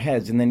nod our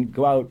heads, and then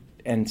go out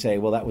and say,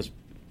 well, that was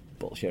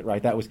bullshit,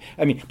 right? That was,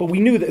 I mean, but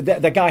we knew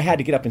that guy had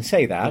to get up and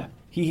say that.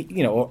 Yeah.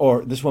 He,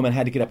 or this woman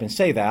had to get up and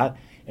say that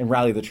and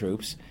rally the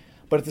troops.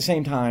 But at the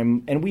same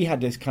time, and we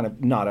had to kind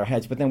of nod our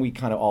heads, but then we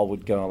kind of all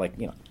would go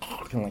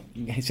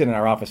sit in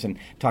our office and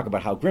talk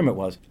about how grim it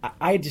was.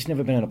 I had just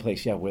never been in a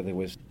place yet where there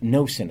was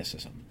no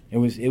cynicism. It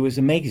was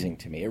amazing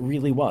to me. It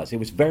really was. It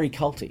was very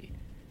culty.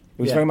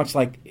 It was very much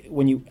like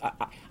when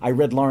I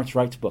read Lawrence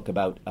Wright's book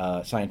about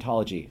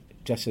Scientology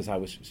just as I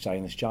was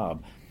starting this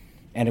job,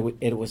 and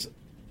it was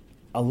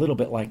a little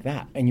bit like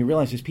that. And you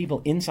realize there's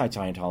people inside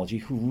Scientology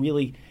who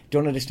really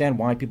don't understand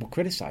why people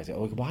criticize it.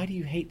 Like, why do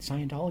you hate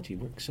Scientology?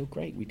 We're so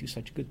great. We do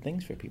such good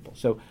things for people.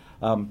 So,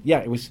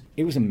 it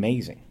was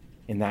amazing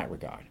in that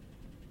regard.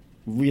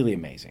 Really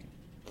amazing.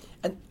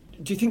 And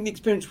do you think the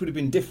experience would have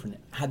been different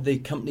had the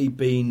company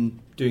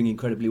been doing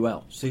incredibly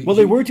well?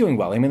 They were doing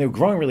well. I mean, they were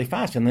growing really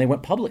fast, and then they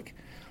went public.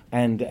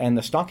 And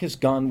the stock has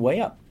gone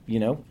way up,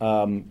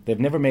 They've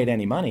never made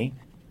any money.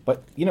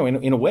 But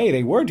in a way,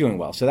 they were doing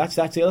well. So that's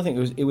the other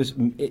thing.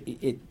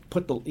 It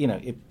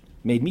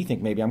made me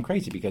think maybe I'm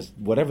crazy, because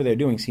whatever they're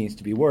doing seems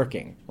to be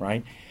working,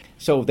 right?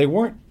 So they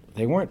weren't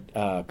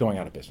going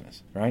out of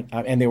business, right?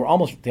 And they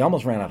almost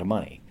ran out of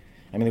money.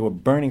 I mean, they were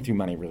burning through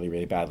money really,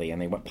 really badly, and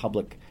they went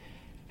public,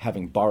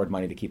 having borrowed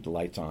money to keep the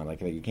lights on. Like,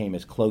 they came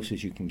as close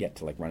as you can get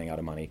to like running out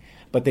of money.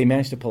 But they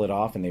managed to pull it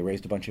off, and they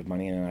raised a bunch of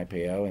money in an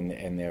IPO,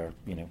 and they're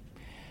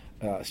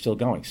still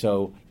going.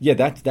 So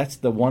that's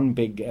the one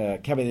big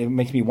caveat. It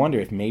makes me wonder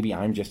if maybe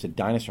I'm just a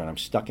dinosaur and I'm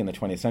stuck in the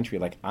 20th century.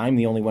 Like, I'm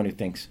the only one who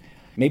thinks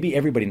maybe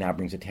everybody now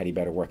brings a teddy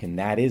bear to work, and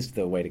that is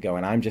the way to go.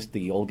 And I'm just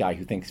the old guy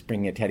who thinks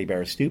bringing a teddy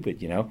bear is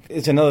stupid.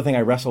 It's another thing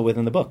I wrestle with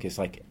in the book. It's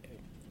like,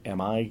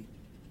 am I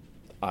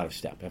out of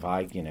step? Have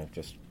I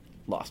just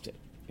lost it?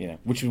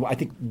 Which is I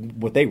think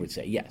what they would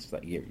say. Yes,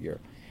 that you're.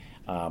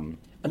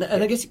 And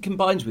I guess it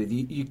combines with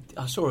you.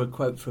 I saw a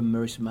quote from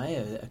Marissa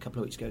Mayer a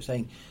couple of weeks ago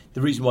saying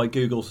the reason why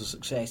Google's a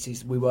success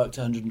is we worked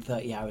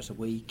 130 hours a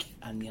week,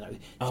 and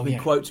there's been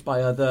quotes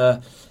by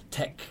other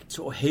tech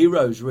sort of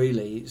heroes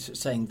really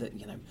saying that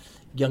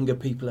younger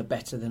people are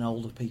better than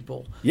older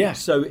people. Yeah.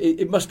 So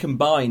it must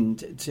combine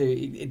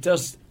it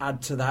does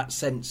add to that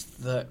sense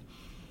that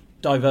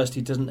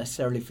diversity doesn't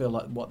necessarily feel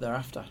like what they're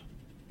after.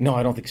 No,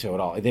 I don't think so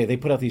at all. They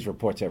put out these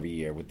reports every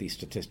year with these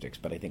statistics,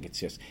 but I think it's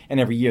just, and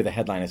every year the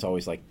headline is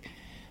always like,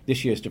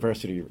 this year's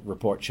diversity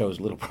report shows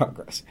little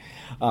progress.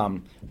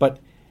 But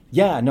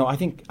yeah, no, I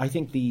think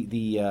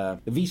the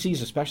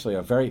VCs especially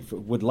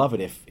would love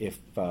it if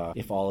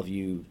all of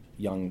you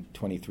young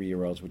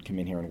 23-year-olds would come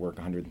in here and work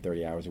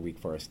 130 hours a week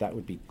for us. That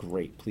would be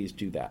great. Please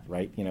do that,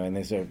 right? And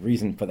there's a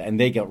reason for that, and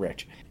they get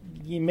rich.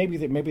 Maybe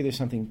there's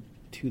something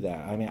to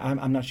that. I mean,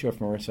 I'm not sure if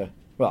Marissa.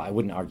 Well, I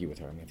wouldn't argue with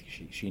her. I mean, I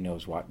think she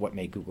knows what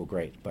made Google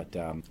great. But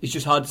it's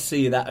just hard to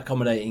see that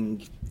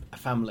accommodating a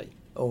family,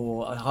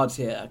 or hard to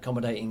see it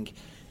accommodating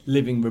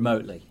living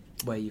remotely,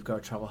 where you've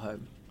got to travel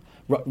home.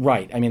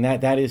 Right. I mean,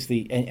 that is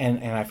the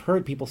and I've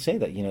heard people say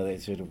that they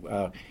sort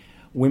of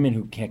women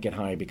who can't get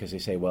hired because they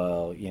say,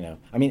 well,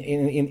 I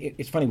mean,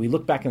 it's funny. We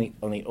look back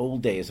on the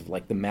old days of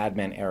like the Mad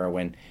Men era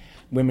when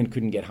women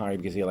couldn't get hired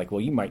because they're like,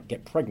 well, you might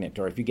get pregnant,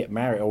 or if you get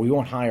married, or we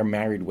won't hire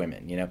married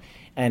women,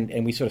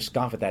 and we sort of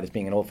scoff at that as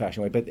being an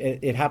old-fashioned way. But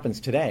it happens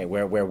today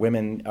where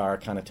women are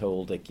kind of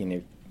told, like,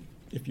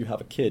 if you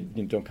have a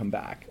kid, don't come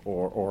back,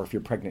 or if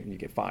you're pregnant, you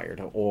get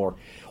fired, or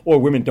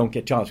women don't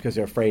get jobs because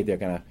they're afraid they're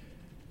going to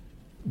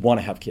want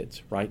to have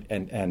kids, right?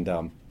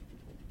 And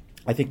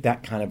I think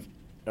that kind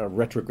of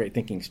retrograde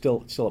thinking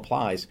still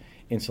applies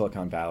in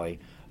Silicon Valley.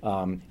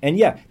 And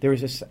yeah, there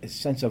is a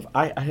sense of,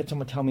 I had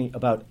someone tell me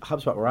about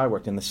HubSpot where I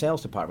worked in the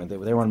sales department.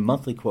 They were on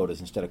monthly quotas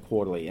instead of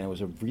quarterly, and it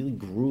was a really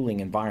grueling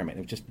environment.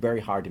 It was just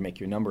very hard to make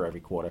your number every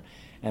quarter.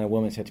 And a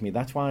woman said to me,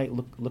 that's why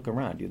look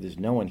around. There's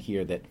no one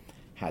here that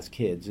has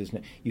kids.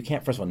 You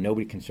can't, first of all,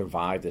 nobody can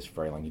survive this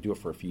very long. You do it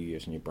for a few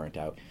years and you're burnt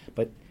out.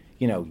 But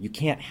you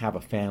can't have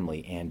a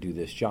family and do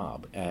this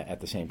job at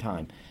the same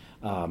time.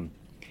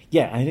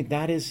 I think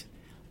that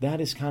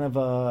is kind of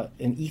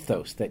an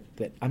ethos that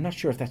I'm not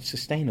sure if that's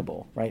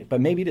sustainable, right?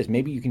 But maybe it is.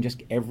 Maybe you can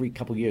just every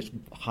couple of years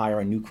hire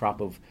a new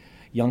crop of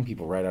young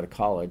people right out of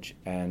college,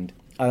 and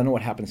I don't know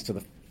what happens to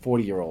the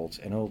 40-year-olds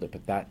and older,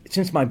 but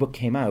since my book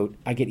came out,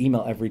 I get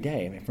email every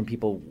day from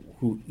people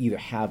who either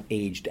have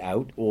aged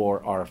out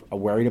or are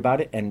worried about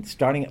it, and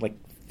starting at like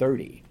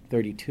 30,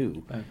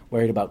 32,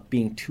 worried about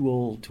being too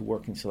old to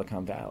work in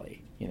Silicon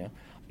Valley,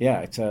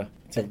 Yeah, it's a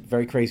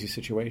very crazy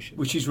situation.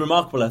 Which is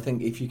remarkable, I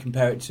think, if you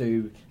compare it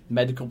to the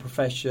medical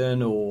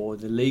profession or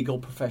the legal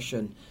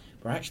profession,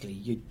 where actually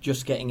you're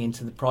just getting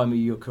into the prime of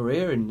your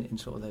career in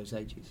sort of those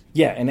ages.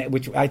 Yeah, and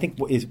which I think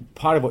is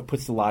part of what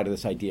puts the lie to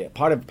this idea.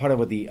 Part of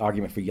what the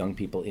argument for young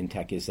people in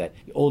tech is that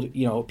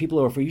people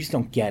who are you just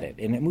don't get it,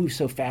 and it moves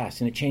so fast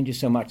and it changes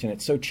so much and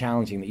it's so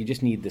challenging that you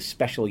just need this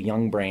special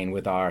young brain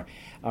with our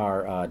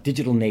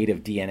digital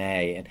native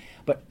DNA.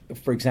 But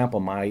for example,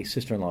 my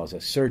sister-in-law is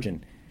a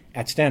surgeon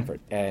at Stanford,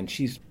 and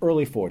she's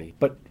early 40,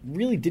 but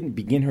really didn't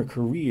begin her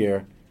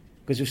career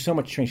because there's so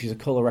much training. She's a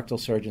colorectal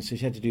surgeon, so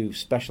she had to do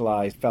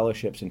specialized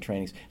fellowships and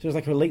trainings. So it was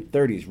like her late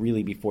 30s,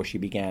 really, before she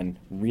began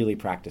really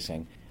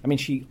practicing. I mean,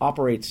 she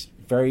operates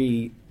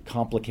very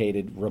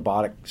complicated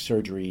robotic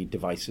surgery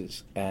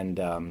devices and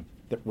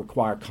that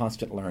require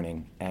constant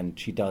learning. And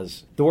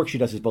the work she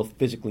does is both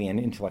physically and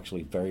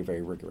intellectually very,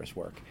 very rigorous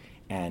work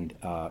and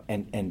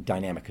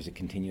dynamic because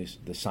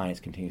the science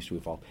continues to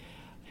evolve.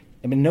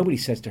 I mean, nobody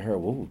says to her,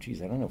 "Whoa,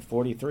 geez, I don't know,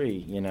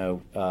 43,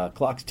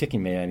 clock's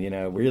ticking, man,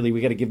 really, we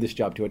got to give this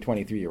job to a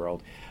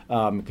 23-year-old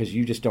because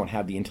you just don't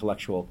have the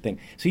intellectual thing."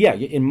 So, yeah,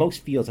 in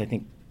most fields, I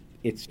think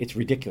it's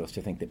ridiculous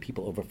to think that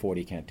people over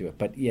 40 can't do it.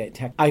 But, yeah,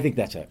 I think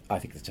that's a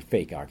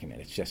fake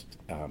argument. It's just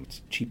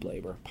it's cheap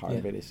labor. Part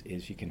of it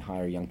is you can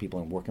hire young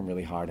people and work them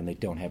really hard, and they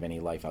don't have any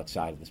life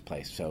outside of this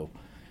place. So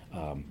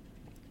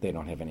they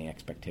don't have any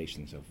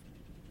expectations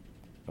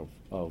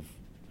of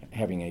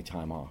having any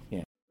time off,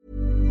 yeah.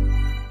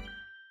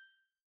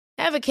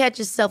 Ever catch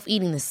yourself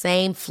eating the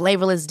same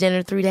flavorless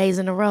dinner 3 days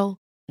in a row?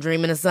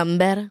 Dreaming of something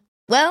better?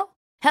 Well,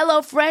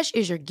 HelloFresh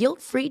is your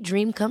guilt-free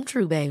dream come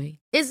true, baby.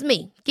 It's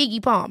me,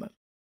 Keke Palmer.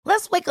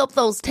 Let's wake up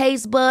those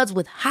taste buds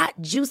with hot,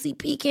 juicy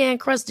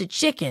pecan-crusted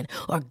chicken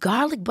or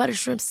garlic butter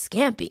shrimp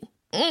scampi.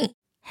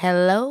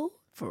 Hello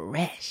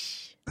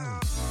Fresh.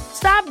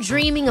 Stop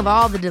dreaming of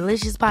all the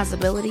delicious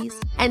possibilities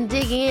and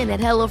dig in at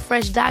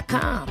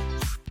HelloFresh.com.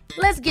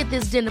 Let's get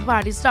this dinner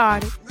party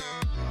started.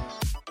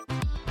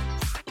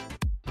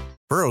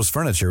 Burrow's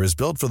furniture is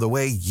built for the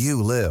way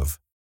you live.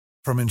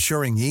 From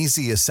ensuring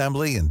easy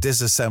assembly and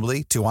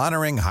disassembly to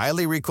honoring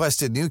highly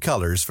requested new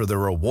colors for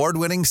their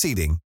award-winning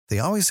seating, they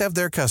always have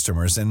their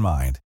customers in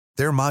mind.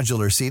 Their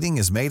modular seating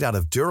is made out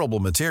of durable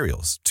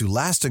materials to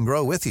last and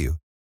grow with you.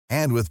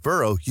 And with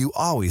Burrow, you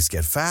always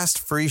get fast,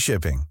 free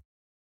shipping.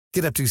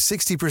 Get up to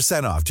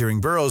 60% off during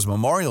Burrow's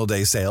Memorial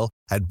Day sale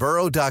at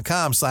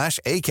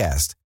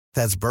burrow.com/ACAST.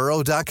 That's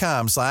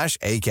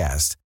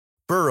burrow.com/ACAST.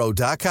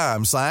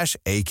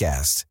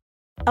 burrow.com/ACAST.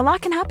 A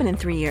lot can happen in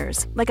 3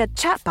 years, like a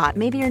chatbot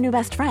may be your new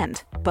best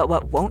friend. But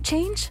what won't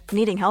change?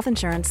 Needing health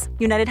insurance.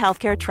 United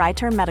Healthcare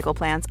Tri-Term Medical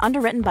Plans,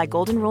 underwritten by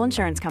Golden Rule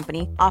Insurance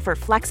Company, offer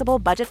flexible,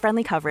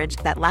 budget-friendly coverage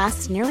that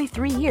lasts nearly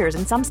 3 years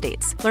in some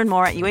states. Learn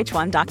more at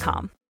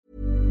uh1.com.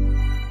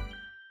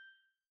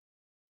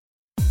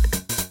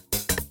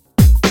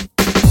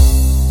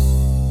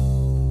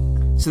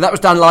 So that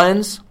was Dan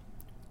Lyons.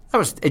 That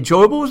was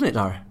enjoyable, wasn't it,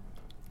 Lara?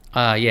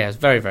 Yeah, it's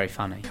very, very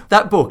funny.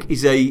 That book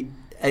is an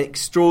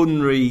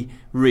extraordinary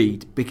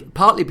read,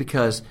 partly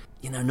because,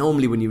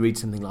 normally when you read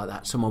something like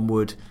that, someone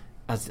would,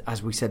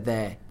 as we said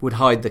there, would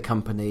hide the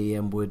company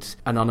and would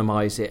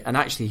anonymise it. And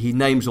actually, he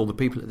names all the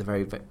people at the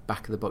very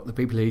back of the book, the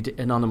people he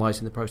anonymised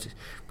in the process.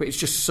 But it's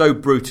just so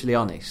brutally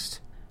honest.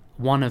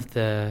 One of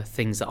the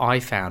things that I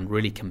found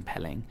really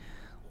compelling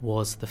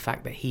was the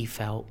fact that he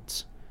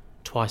felt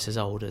twice as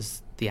old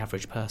as the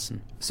average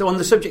person. So on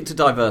the subject of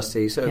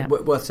diversity,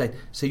 worth saying,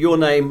 so your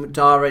name,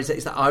 Dara, is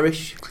that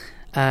Irish?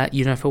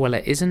 You know full well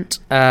it isn't.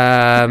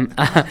 I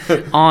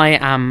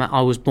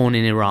was born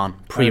in Iran,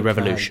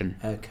 pre-revolution.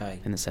 Okay.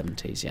 In the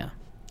 70s, yeah.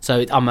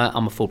 So I'm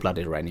a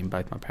full-blooded Iranian.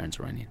 Both my parents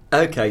are Iranian.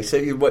 Okay, so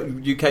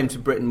you came to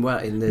Britain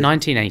in the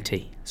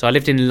 1980. So I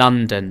lived in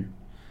London.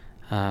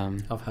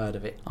 I've heard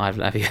of it. I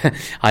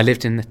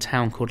lived in the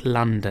town called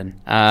London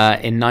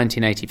in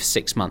 1980 for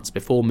 6 months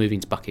before moving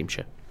to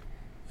Buckinghamshire.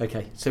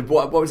 Okay, so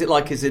what was it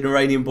like as an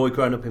Iranian boy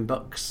growing up in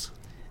Bucks?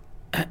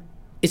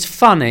 It's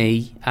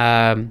funny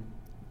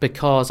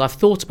because I've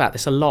thought about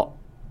this a lot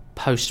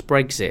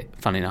post-Brexit,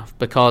 funny enough,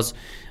 because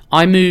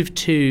I moved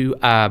to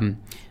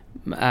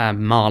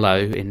Marlow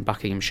in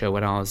Buckinghamshire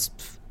when I was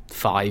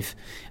 5.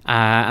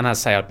 And as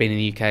I say, I'd been in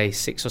the UK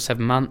 6 or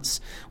 7 months.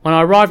 When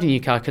I arrived in the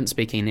UK, I couldn't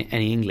speak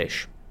any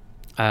English.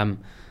 So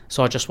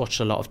I just watched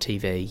a lot of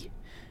TV.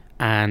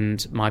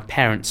 And my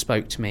parents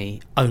spoke to me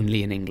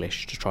only in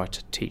English to try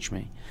to teach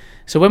me.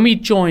 So when I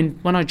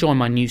joined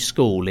my new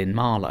school in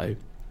Marlow,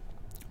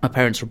 my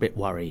parents were a bit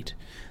worried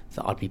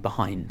that I'd be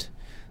behind.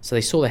 So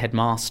they saw the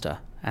headmaster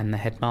And the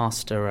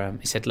headmaster,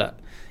 he said, look,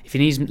 if he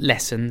needs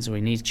lessons or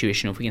he needs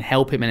tuition, or if we can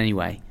help him in any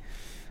way,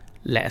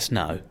 let us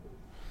know.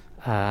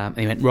 And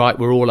he went, right,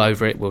 we're all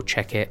over it, we'll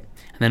check it.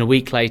 And then a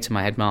week later,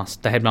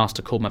 the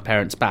headmaster called my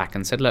parents back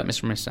and said, look,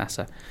 Mr. and Mrs.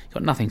 Sasser, you've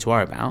got nothing to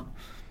worry about.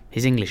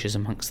 His English is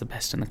amongst the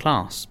best in the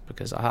class,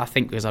 because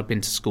I'd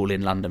been to school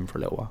in London for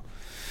a little while.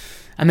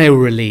 And they were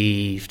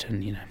relieved,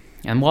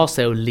 and whilst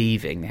they were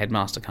leaving, the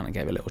headmaster kind of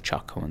gave a little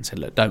chuckle and said,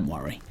 look, don't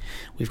worry.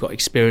 We've got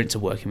experience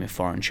of working with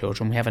foreign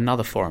children. We have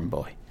another foreign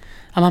boy.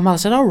 And my mother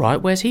said, all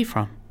right, where's he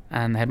from?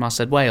 And the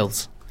headmaster said,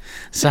 Wales.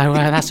 So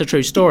that's a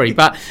true story.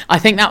 But I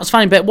think that was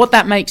funny. But what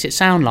that makes it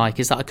sound like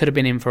is that I could have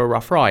been in for a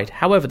rough ride.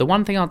 However, the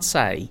one thing I'd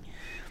say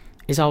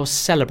is I was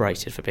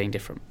celebrated for being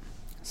different.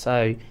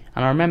 So,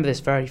 and I remember this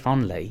very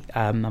fondly.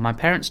 And my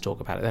parents talk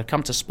about it. They'd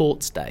come to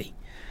sports day.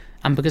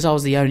 And because I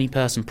was the only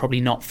person,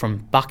 probably not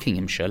from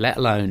Buckinghamshire, let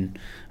alone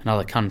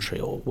another country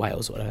or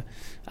Wales or whatever,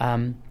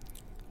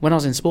 when I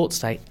was in sports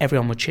day,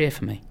 everyone would cheer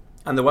for me.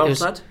 And the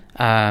Welsh lad?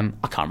 I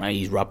can't remember.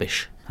 He's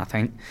rubbish, I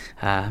think.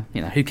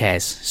 Who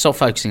cares? Stop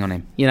focusing on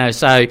him.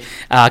 So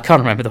I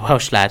can't remember the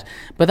Welsh lad.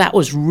 But that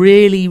was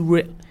really...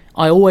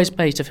 I always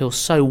made to feel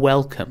so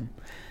welcome.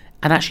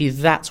 And actually,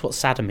 that's what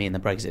saddened me in the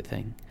Brexit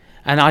thing.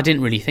 And I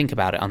didn't really think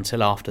about it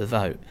until after the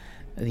vote.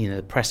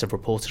 The press have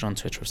reported on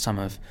Twitter of some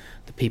of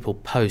the people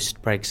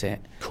post-Brexit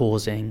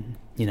causing,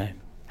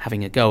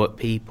 having a go at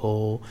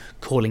people,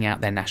 calling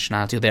out their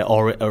nationality, their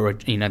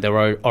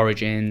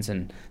origins,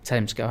 and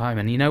telling them to go home.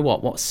 And you know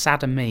what? What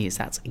saddened me is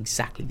that's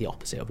exactly the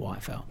opposite of what I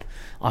felt.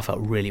 I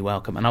felt really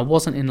welcome. And I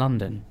wasn't in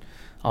London.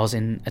 I was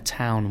in a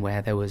town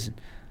where there was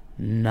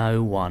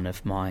no one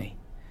of my,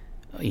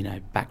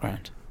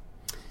 background.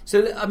 So,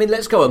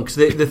 let's go on, because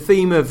the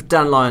theme of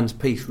Dan Lyon's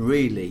piece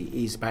really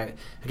is about,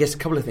 I guess, a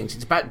couple of things.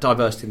 It's about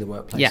diversity in the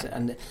workplace. Yeah.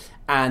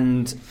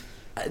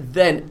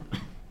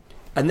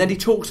 And then he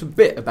talks a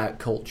bit about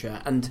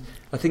culture, and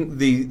I think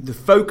the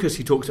focus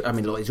he talks,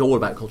 it's all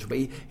about culture, but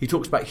he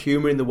talks about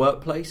humour in the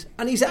workplace,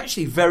 and he's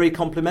actually very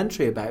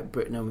complimentary about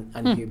Britain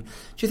and humour.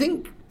 Do you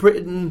think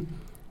Britain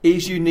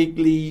is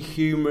uniquely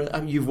humorous?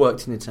 You've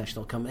worked in an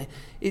international company.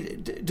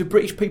 Do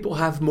British people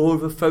have more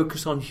of a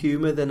focus on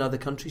humour than other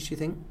countries, do you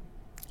think?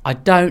 I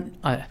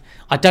don't know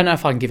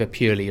if I can give a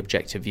purely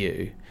objective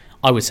view.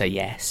 I would say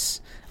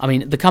yes.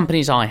 The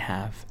companies I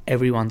have,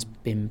 everyone's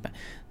been...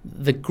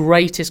 The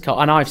greatest...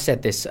 And I've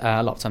said this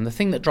a lot of time. The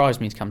thing that drives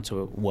me to come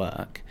to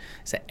work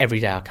is that every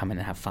day I come in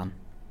and have fun.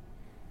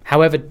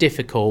 However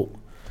difficult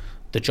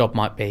the job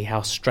might be,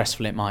 how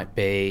stressful it might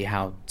be,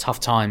 how tough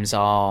times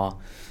are.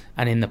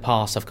 And in the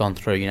past I've gone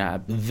through,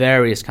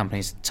 various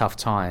companies, tough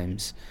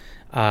times.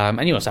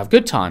 And you also have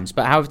good times.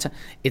 But however,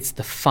 it's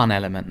the fun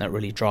element that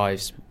really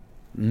drives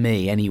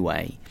me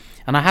anyway.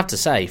 And I have to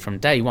say, from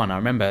day one, I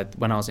remember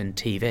when I was in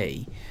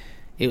TV,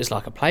 it was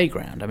like a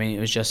playground. It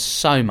was just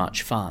so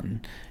much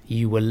fun.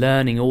 You were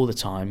learning all the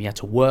time. You had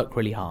to work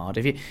really hard.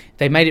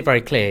 They made it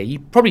very clear, you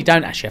probably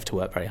don't actually have to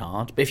work very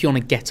hard, but if you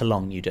want to get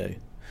along, you do.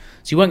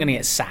 So you weren't going to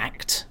get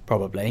sacked,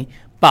 probably,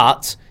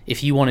 but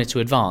if you wanted to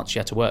advance, you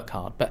had to work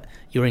hard. But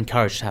you're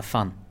encouraged to have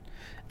fun.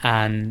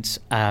 And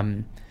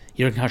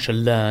you're encouraged to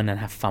learn and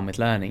have fun with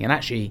learning. And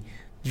actually,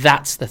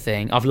 that's the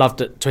thing. I've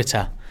loved it,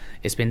 Twitter.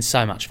 It's been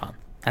so much fun,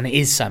 and it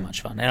is so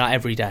much fun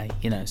every day,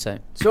 So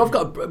I've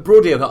got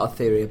a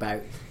theory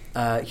about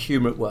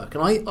humour at work,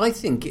 and I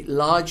think it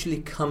largely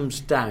comes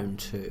down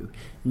to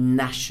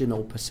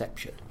national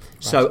perception.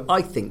 Right. So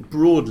I think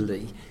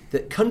broadly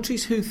that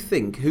countries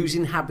whose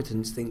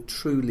inhabitants think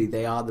truly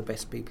they are the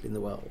best people in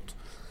the world,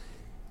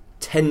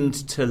 tend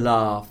to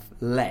laugh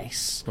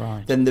less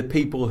than the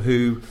people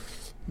who.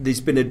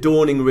 There's been a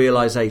dawning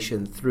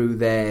realisation through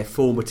their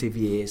formative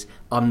years,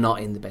 I'm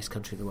not in the best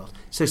country in the world.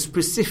 So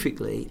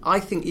specifically, I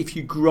think if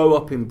you grow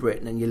up in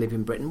Britain and you live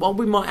in Britain,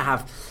 we might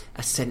have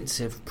a sense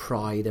of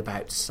pride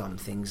about some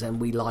things,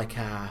 and we like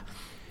our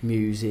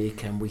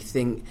music, and we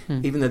think,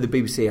 even though the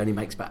BBC only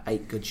makes about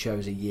 8 good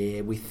shows a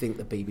year, we think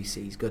the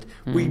BBC is good.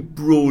 We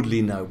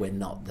broadly know we're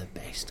not the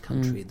best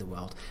country in the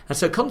world. And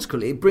so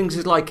consequently, it brings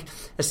us like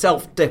a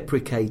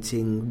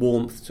self-deprecating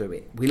warmth to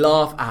it. We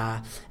laugh,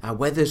 our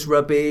weather's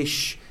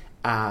rubbish,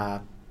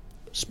 our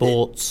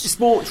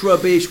sports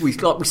rubbish, we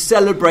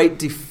celebrate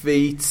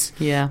defeat,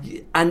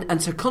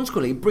 and so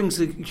consequently it brings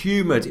the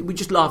humour. We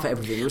just laugh at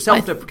everything. We're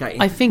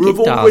self-deprecating. I think we've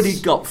already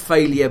got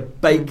failure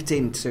baked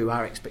into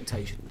our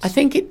expectations. I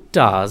think it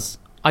does.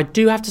 I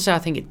do have to say I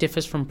think it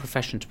differs from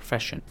profession to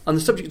profession. On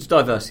the subject of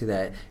diversity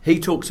there, he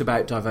talks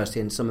about diversity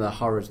and some of the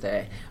horrors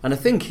there, and I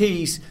think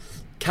he's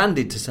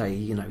candid to say,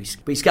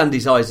 he scanned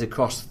his eyes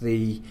across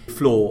the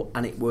floor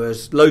and it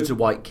was loads of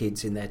white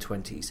kids in their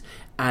 20s.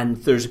 And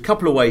there's a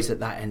couple of ways that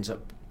ends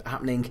up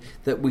happening,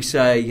 that we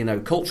say,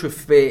 culture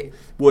fit,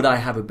 would I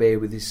have a beer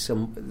with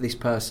this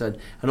person?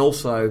 And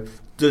also,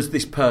 does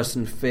this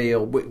person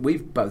feel...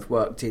 We've both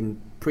worked in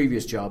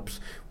previous jobs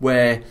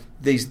where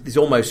there's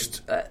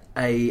almost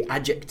a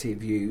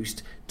adjective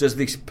used. Does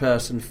this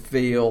person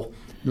feel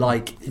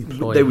like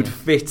they would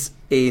fit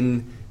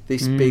in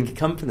this big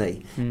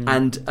company?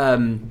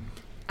 And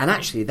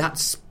actually,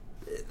 that's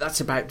that's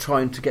about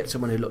trying to get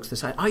someone who looks the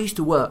same. I used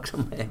to work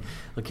somewhere.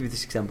 I'll give you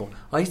this example.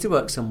 I used to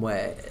work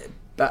somewhere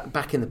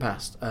back in the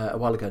past, a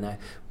while ago now,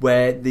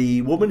 where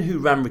the woman who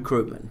ran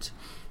recruitment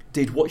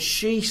did what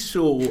she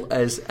saw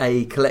as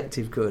a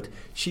collective good.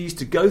 She used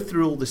to go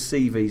through all the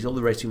CVs, all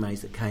the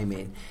resumes that came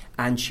in,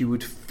 and she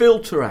would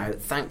filter out,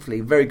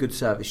 thankfully, very good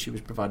service she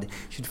was providing,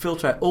 she'd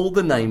filter out all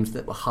the names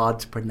that were hard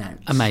to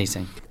pronounce.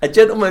 Amazing. A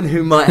gentleman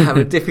who might have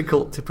a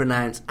difficult to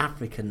pronounce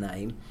African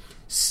name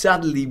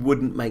sadly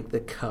wouldn't make the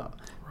cut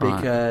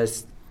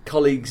because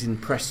colleagues in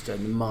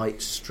Preston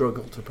might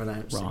struggle to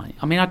pronounce it. Right.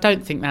 I mean, I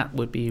don't think that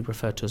would be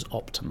referred to as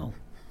optimal.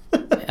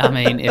 I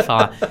mean, if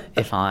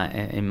I,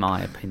 in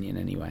my opinion,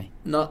 anyway.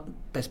 Not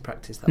best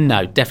practice.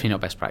 No, definitely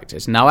not best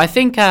practice. No, I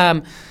think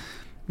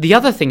the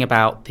other thing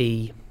about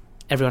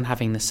everyone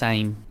having the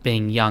same,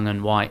 being young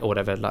and white or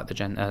whatever, like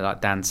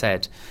like Dan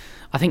said,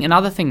 I think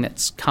another thing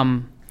that's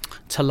come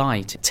to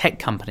light, tech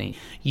company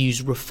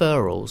use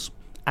referrals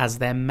as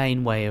their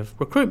main way of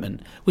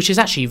recruitment, which is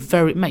actually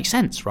it makes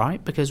sense,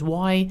 right? Because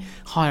why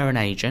hire an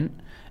agent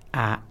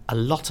at a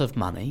lot of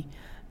money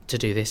to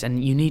do this?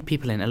 And you need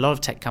people in. A lot of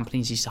tech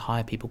companies used to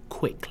hire people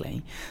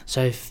quickly.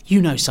 So if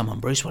you know someone,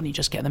 Bruce, why don't you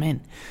just get them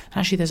in? And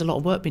actually, there's a lot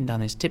of work being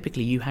done. Is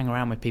typically you hang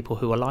around with people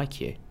who are like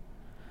you.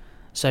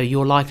 So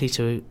you're likely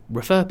to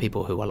refer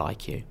people who are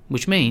like you,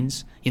 which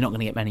means you're not going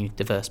to get many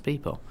diverse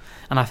people.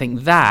 And I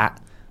think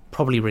that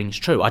probably rings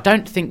true. I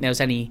don't think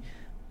there's any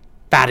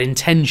bad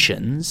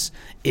intentions.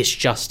 It's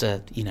just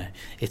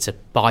it's a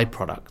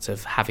byproduct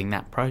of having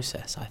that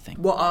process, I think.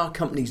 What are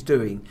companies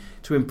doing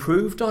to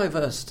improve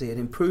diversity and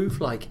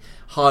improve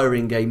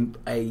hiring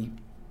a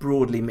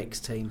broadly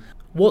mixed team?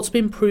 What's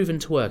been proven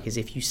to work is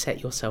if you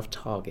set yourself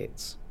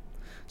targets.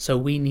 So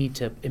we need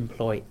to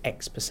employ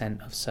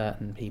X% of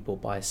certain people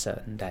by a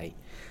certain date.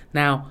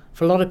 Now,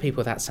 for a lot of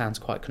people that sounds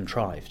quite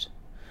contrived,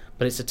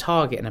 but it's a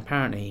target, and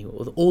apparently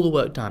all the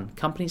work done,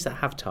 companies that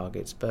have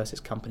targets versus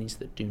companies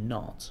that do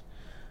not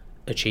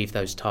achieve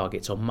those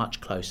targets are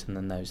much closer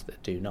than those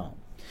that do not.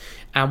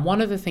 And one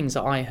of the things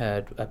that I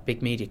heard a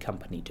big media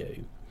company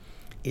do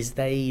is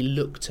they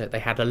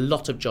had a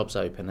lot of jobs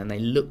open and they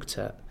looked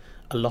at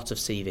a lot of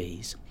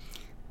CVs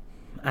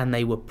and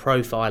they were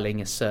profiling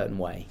a certain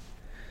way.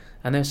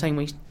 And they were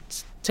saying,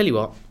 tell you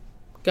what,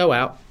 go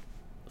out,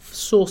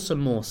 source some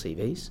more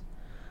CVs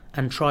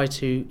and try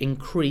to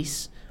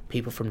increase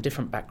people from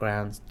different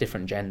backgrounds,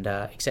 different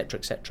gender, etc.,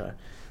 etc.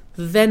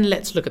 Then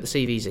let's look at the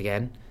CVs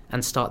again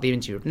and start the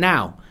interview.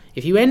 Now,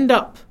 if you end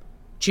up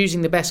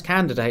choosing the best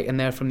candidate and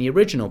they're from the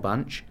original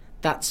bunch,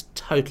 that's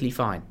totally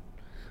fine.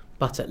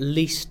 But at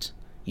least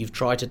you've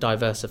tried to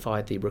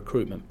diversify the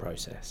recruitment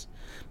process.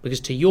 Because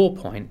to your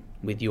point,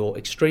 with your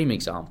extreme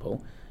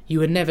example, you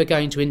were never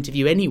going to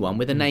interview anyone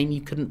with a name you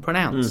couldn't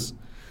pronounce.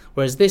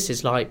 Whereas this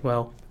is like,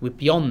 well, we're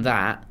beyond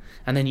that,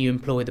 and then you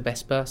employ the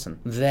best person.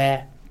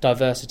 Their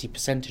diversity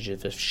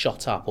percentages have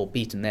shot up or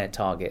beaten their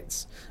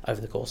targets over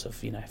the course of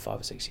 5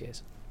 or 6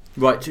 years.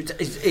 Right, so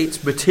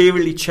it's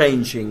materially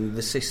changing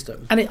the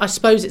system. And I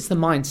suppose it's the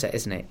mindset,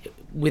 isn't it?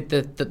 With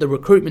the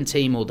recruitment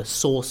team or the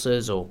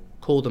sourcers, or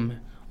call them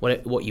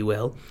what you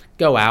will,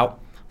 go out,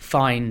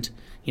 find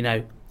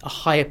a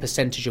higher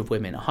percentage of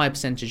women, a higher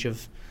percentage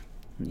of,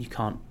 you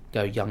can't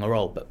go young or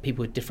old, but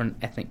people with different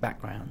ethnic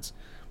backgrounds.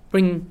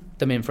 Bring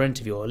them in for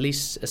interview, or at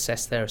least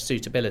assess their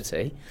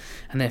suitability.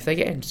 And then if they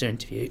get into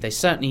interview, they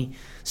certainly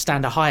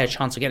stand a higher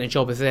chance of getting a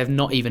job if they're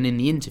not even in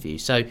the interview.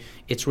 So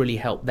it's really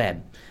helped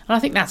them. And I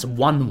think that's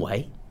one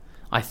way.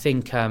 I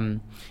think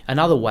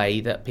another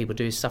way that people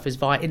do stuff is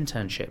via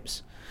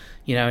internships.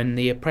 In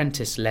the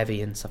apprentice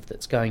levy and stuff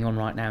that's going on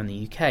right now in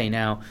the UK.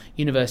 Now,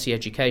 university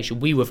education,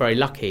 we were very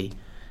lucky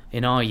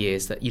in our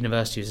years that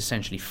university was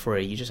essentially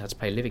free. You just had to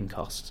pay living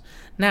costs.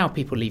 Now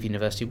people leave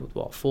university with,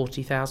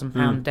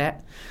 £40,000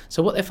 debt?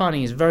 So what they're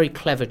finding is very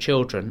clever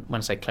children, when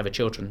I say clever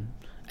children,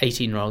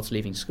 18-year-olds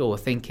leaving school, are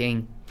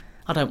thinking,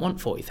 I don't want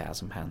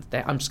 £40,000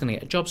 debt, I'm just going to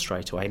get a job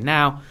straight away.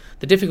 Now,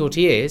 the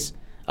difficulty is,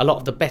 a lot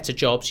of the better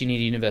jobs, you need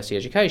a university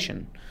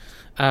education.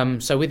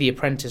 So with the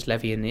apprentice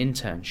levy and the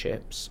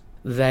internships,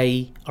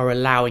 they are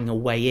allowing a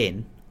way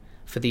in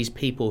for these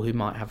people who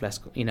might have less,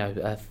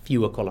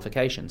 fewer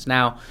qualifications.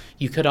 Now,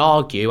 you could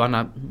argue, and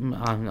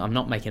I'm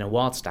not making a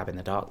wild stab in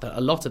the dark, that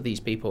a lot of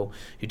these people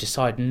who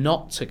decide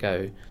not to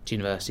go to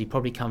university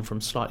probably come from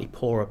slightly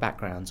poorer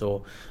backgrounds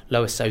or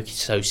lower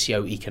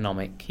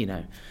socio-economic,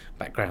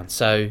 backgrounds.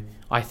 So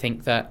I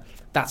think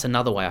that's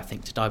another way,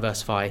 to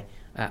diversify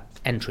at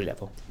entry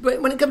level.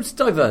 But when it comes to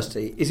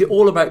diversity, is it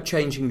all about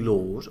changing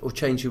laws or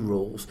changing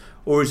rules,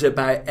 or is it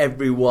about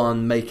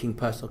everyone making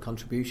personal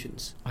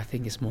contributions? I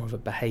think it's more of a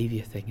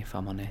behaviour thing, if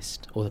I'm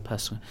honest, or the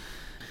personal.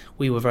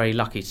 We were very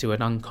lucky to do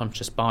an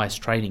unconscious bias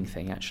training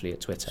thing actually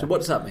at Twitter. So what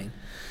does that mean?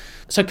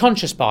 So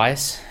conscious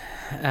bias,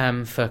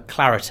 for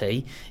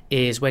clarity,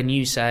 is when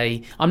you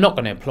say, I'm not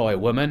going to employ a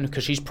woman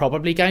because she's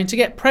probably going to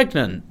get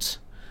pregnant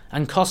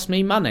and cost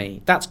me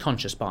money. That's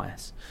conscious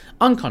bias.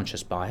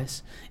 Unconscious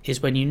bias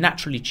is when you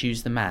naturally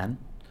choose the man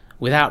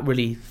without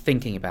really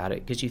thinking about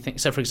it, because you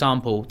think. So, for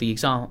example, the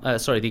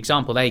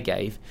example they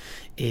gave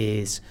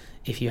is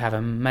if you have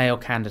a male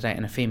candidate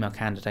and a female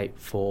candidate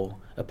for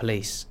a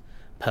police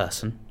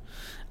person,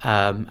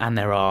 and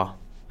there are,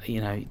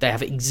 they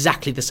have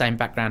exactly the same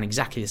background,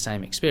 exactly the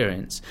same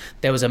experience,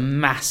 there was a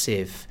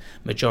massive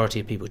majority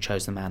of people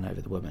chose the man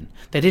over the woman.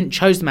 They didn't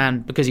choose the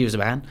man because he was a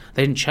man.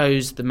 They didn't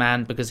choose the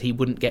man because he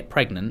wouldn't get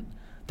pregnant.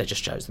 They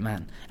just chose the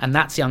man. And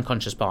that's the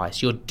unconscious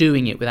bias. You're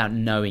doing it without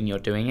knowing you're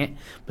doing it,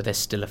 but there's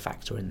still a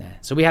factor in there.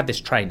 So we had this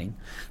training,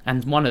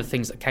 and one of the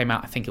things that came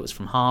out, I think it was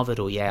from Harvard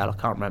or Yale, I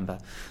can't remember,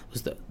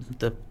 was that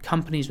the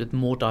companies with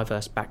more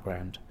diverse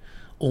background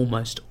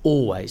almost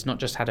always not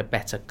just had a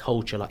better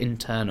culture, like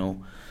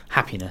internal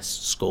happiness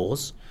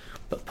scores,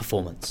 but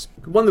performance.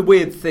 One of the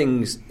weird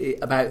things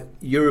about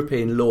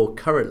European law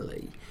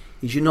currently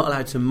is you're not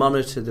allowed to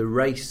monitor the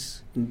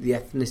race and the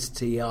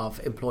ethnicity of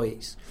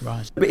employees.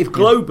 Right. But if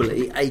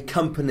globally a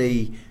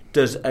company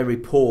does a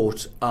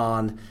report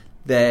on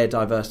their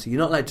diversity, you're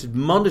not allowed to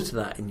monitor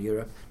that in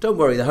Europe. Don't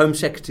worry, the Home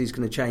Secretary is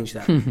going to change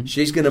that.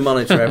 She's going to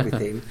monitor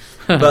everything.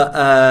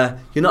 But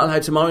you're not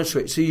allowed to monitor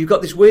it. So you've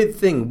got this weird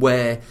thing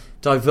where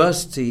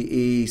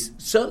diversity is,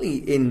 certainly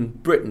in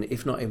Britain,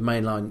 if not in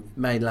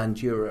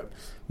mainland Europe,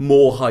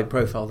 more high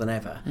profile than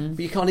ever. But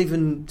you can't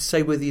even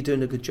say whether you're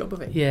doing a good job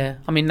of it. Yeah,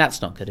 I mean,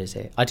 that's not good, is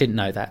it? I didn't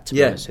know that, to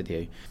be honest with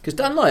you. Because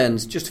Dan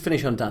Lyons, just to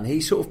finish on Dan,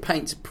 he sort of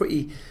paints a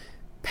pretty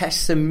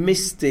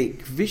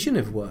pessimistic vision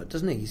of work,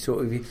 doesn't he?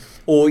 Sort of,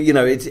 or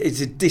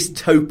it's a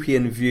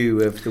dystopian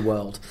view of the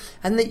world,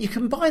 and that you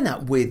combine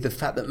that with the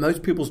fact that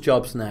most people's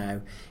jobs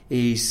now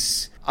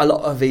is a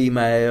lot of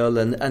email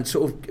and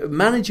sort of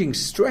managing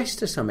stress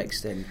to some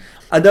extent.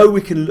 I know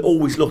we can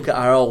always look at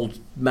our old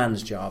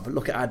man's job,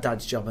 look at our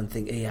dad's job and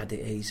think he had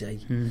it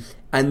easy,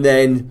 and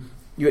then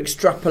you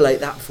extrapolate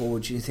that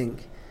forward and you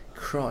think,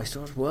 Christ,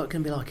 what's work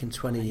going to be like in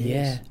 20 years?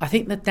 Yeah, I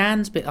think that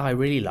Dan's bit I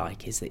really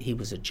like is that he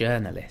was a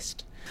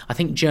journalist. I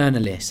think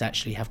journalists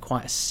actually have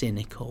quite a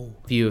cynical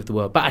view of the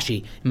world, but actually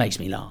it makes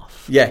me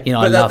laugh. Yeah,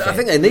 I love it. I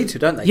think they need to,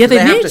 don't they? Yeah,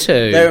 they need to.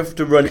 They have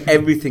to run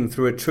everything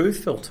through a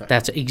truth filter.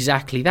 That's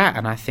exactly that,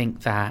 and I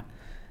think that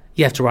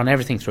you have to run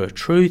everything through a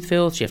truth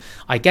filter.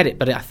 I get it,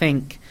 but I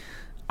think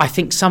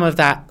some of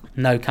that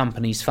no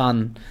company's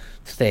fun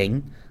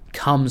thing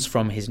comes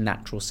from his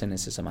natural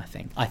cynicism, I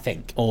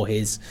think, or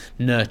his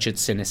nurtured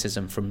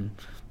cynicism from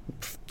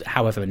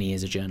however many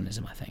years of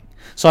journalism, I think.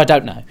 So I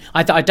don't know.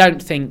 I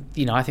don't think,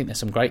 I think there's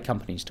some great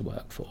companies to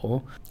work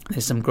for.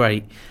 There's some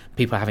great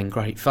people having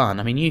great fun.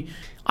 I mean,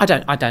 I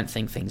don't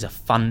think things are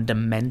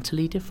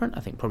fundamentally different. I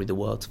think probably the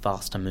world's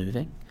faster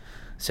moving,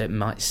 so it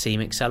might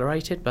seem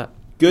accelerated, but...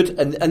 Good,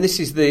 and this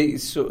is the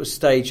sort of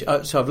stage,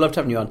 so I've loved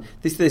having you on.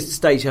 This is the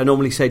stage I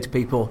normally say to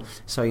people,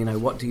 so,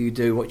 what do you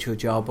do, what's your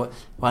job? Well,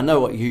 I know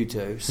what you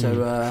do,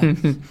 so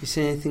you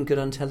see anything good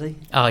on telly?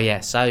 Oh, yeah,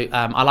 so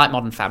I like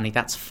Modern Family,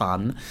 that's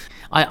fun.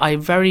 I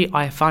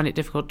find it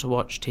difficult to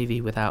watch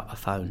TV without a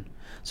phone,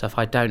 so if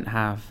I don't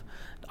have,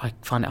 I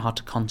find it hard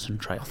to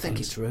concentrate. I think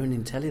it's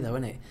ruining telly though,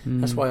 isn't it?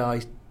 That's why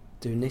I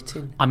do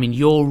knitting. I mean,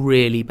 you're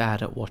really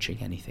bad at watching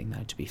anything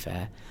though, to be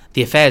fair.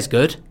 The Affair's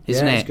good,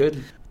 isn't it? Yeah, it's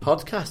good.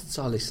 Podcasts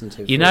I listen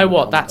to. You know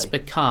what? That's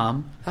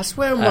become... That's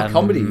where my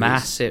comedy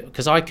massive,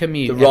 because I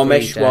commute the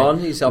Ramesh one,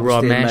 he's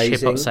obviously Ramesh, amazing.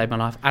 Hip Hop Saved My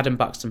Life. Adam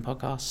Buxton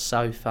podcast,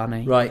 so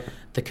funny. Right.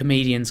 The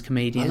Comedian's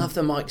Comedian. I love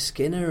the Mike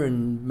Skinner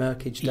and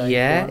Merkage Day.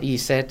 Yeah, you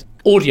said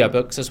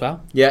audiobooks as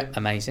well. Yeah.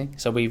 Amazing.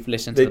 So we've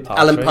listened to the Partridge.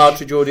 Alan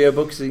Partridge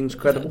audiobooks is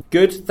incredible.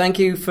 Good. Thank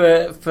you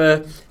for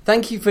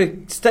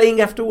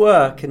staying after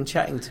work and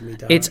chatting to me,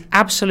 Darren. It's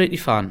absolutely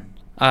fun.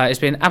 It's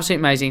been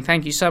absolutely amazing.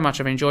 Thank you so much.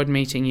 I've enjoyed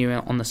meeting you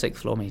on the 6th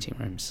floor meeting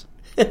rooms.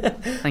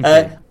 Thank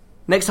you.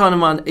 Next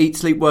time on Eat,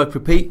 Sleep, Work,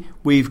 Repeat,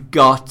 we've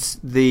got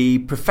the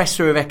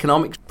Professor of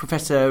Economics,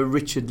 Professor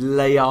Richard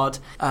Layard.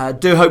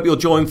 Do hope you'll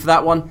join for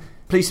that one.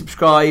 Please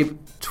subscribe,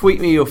 tweet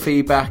me your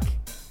feedback.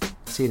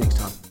 See you next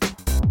time.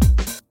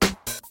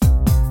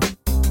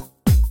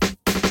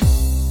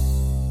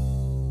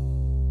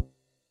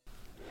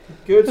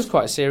 Good. It was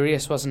quite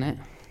serious, wasn't it?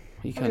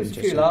 You couldn't just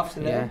a few laughs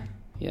in there.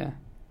 Yeah.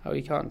 Oh,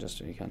 you can't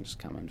just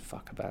come and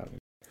fuck about.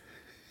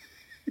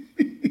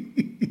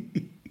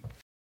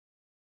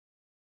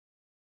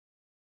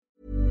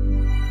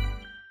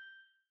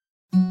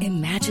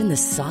 Imagine the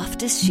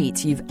softest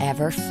sheets you've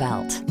ever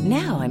felt.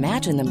 Now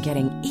imagine them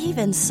getting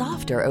even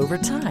softer over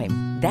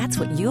time. That's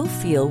what you'll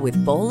feel with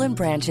Boll &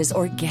 Branch's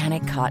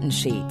organic cotton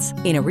sheets.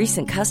 In a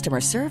recent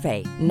customer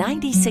survey,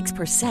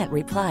 96%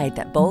 replied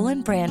that Boll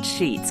 & Branch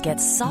sheets get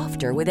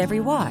softer with every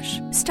wash.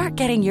 Start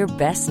getting your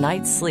best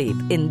night's sleep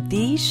in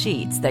these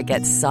sheets that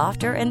get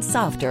softer and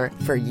softer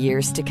for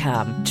years to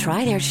come.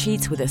 Try their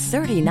sheets with a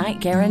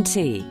 30-night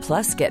guarantee.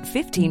 Plus, get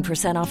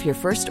 15% off your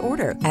first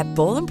order at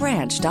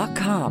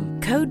bollandbranch.com.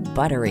 Code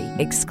BUTTERY.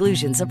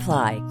 Exclusions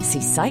apply.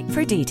 See site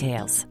for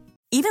details.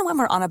 Even when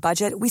we're on a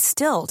budget, we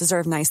still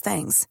deserve nice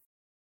things.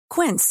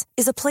 Quince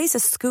is a place to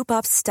scoop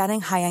up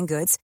stunning high-end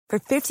goods for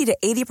 50 to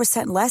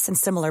 80% less than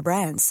similar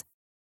brands.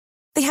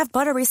 They have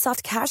buttery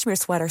soft cashmere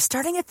sweaters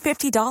starting at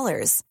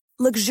 $50,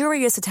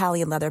 luxurious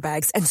Italian leather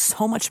bags, and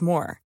so much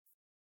more.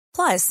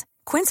 Plus,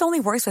 Quince only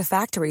works with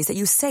factories that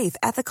use safe,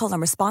 ethical,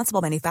 and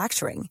responsible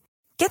manufacturing.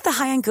 Get the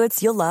high-end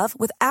goods you'll love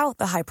without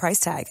the high price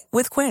tag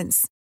with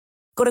Quince.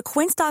 Go to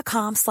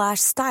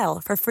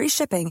quince.com/style for free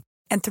shipping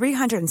and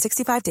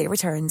 365-day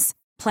returns.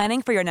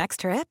 Planning for your next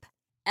trip?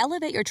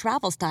 Elevate your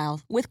travel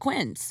style with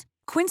Quince.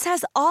 Quince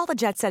has all the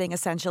jet-setting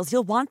essentials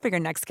you'll want for your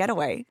next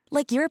getaway,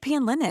 like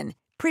European linen,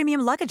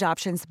 premium luggage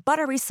options,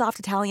 buttery soft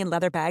Italian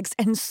leather bags,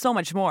 and so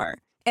much more.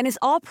 And is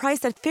all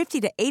priced at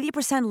 50 to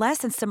 80% less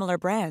than similar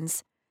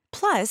brands.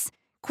 Plus,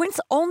 Quince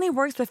only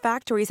works with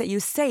factories that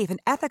use safe and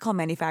ethical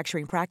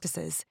manufacturing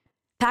practices.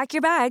 Pack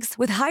your bags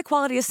with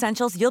high-quality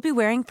essentials you'll be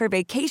wearing for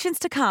vacations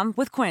to come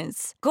with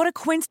Quince. Go to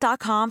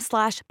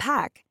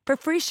quince.com/pack for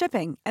free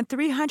shipping and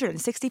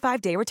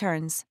 365-day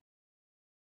returns.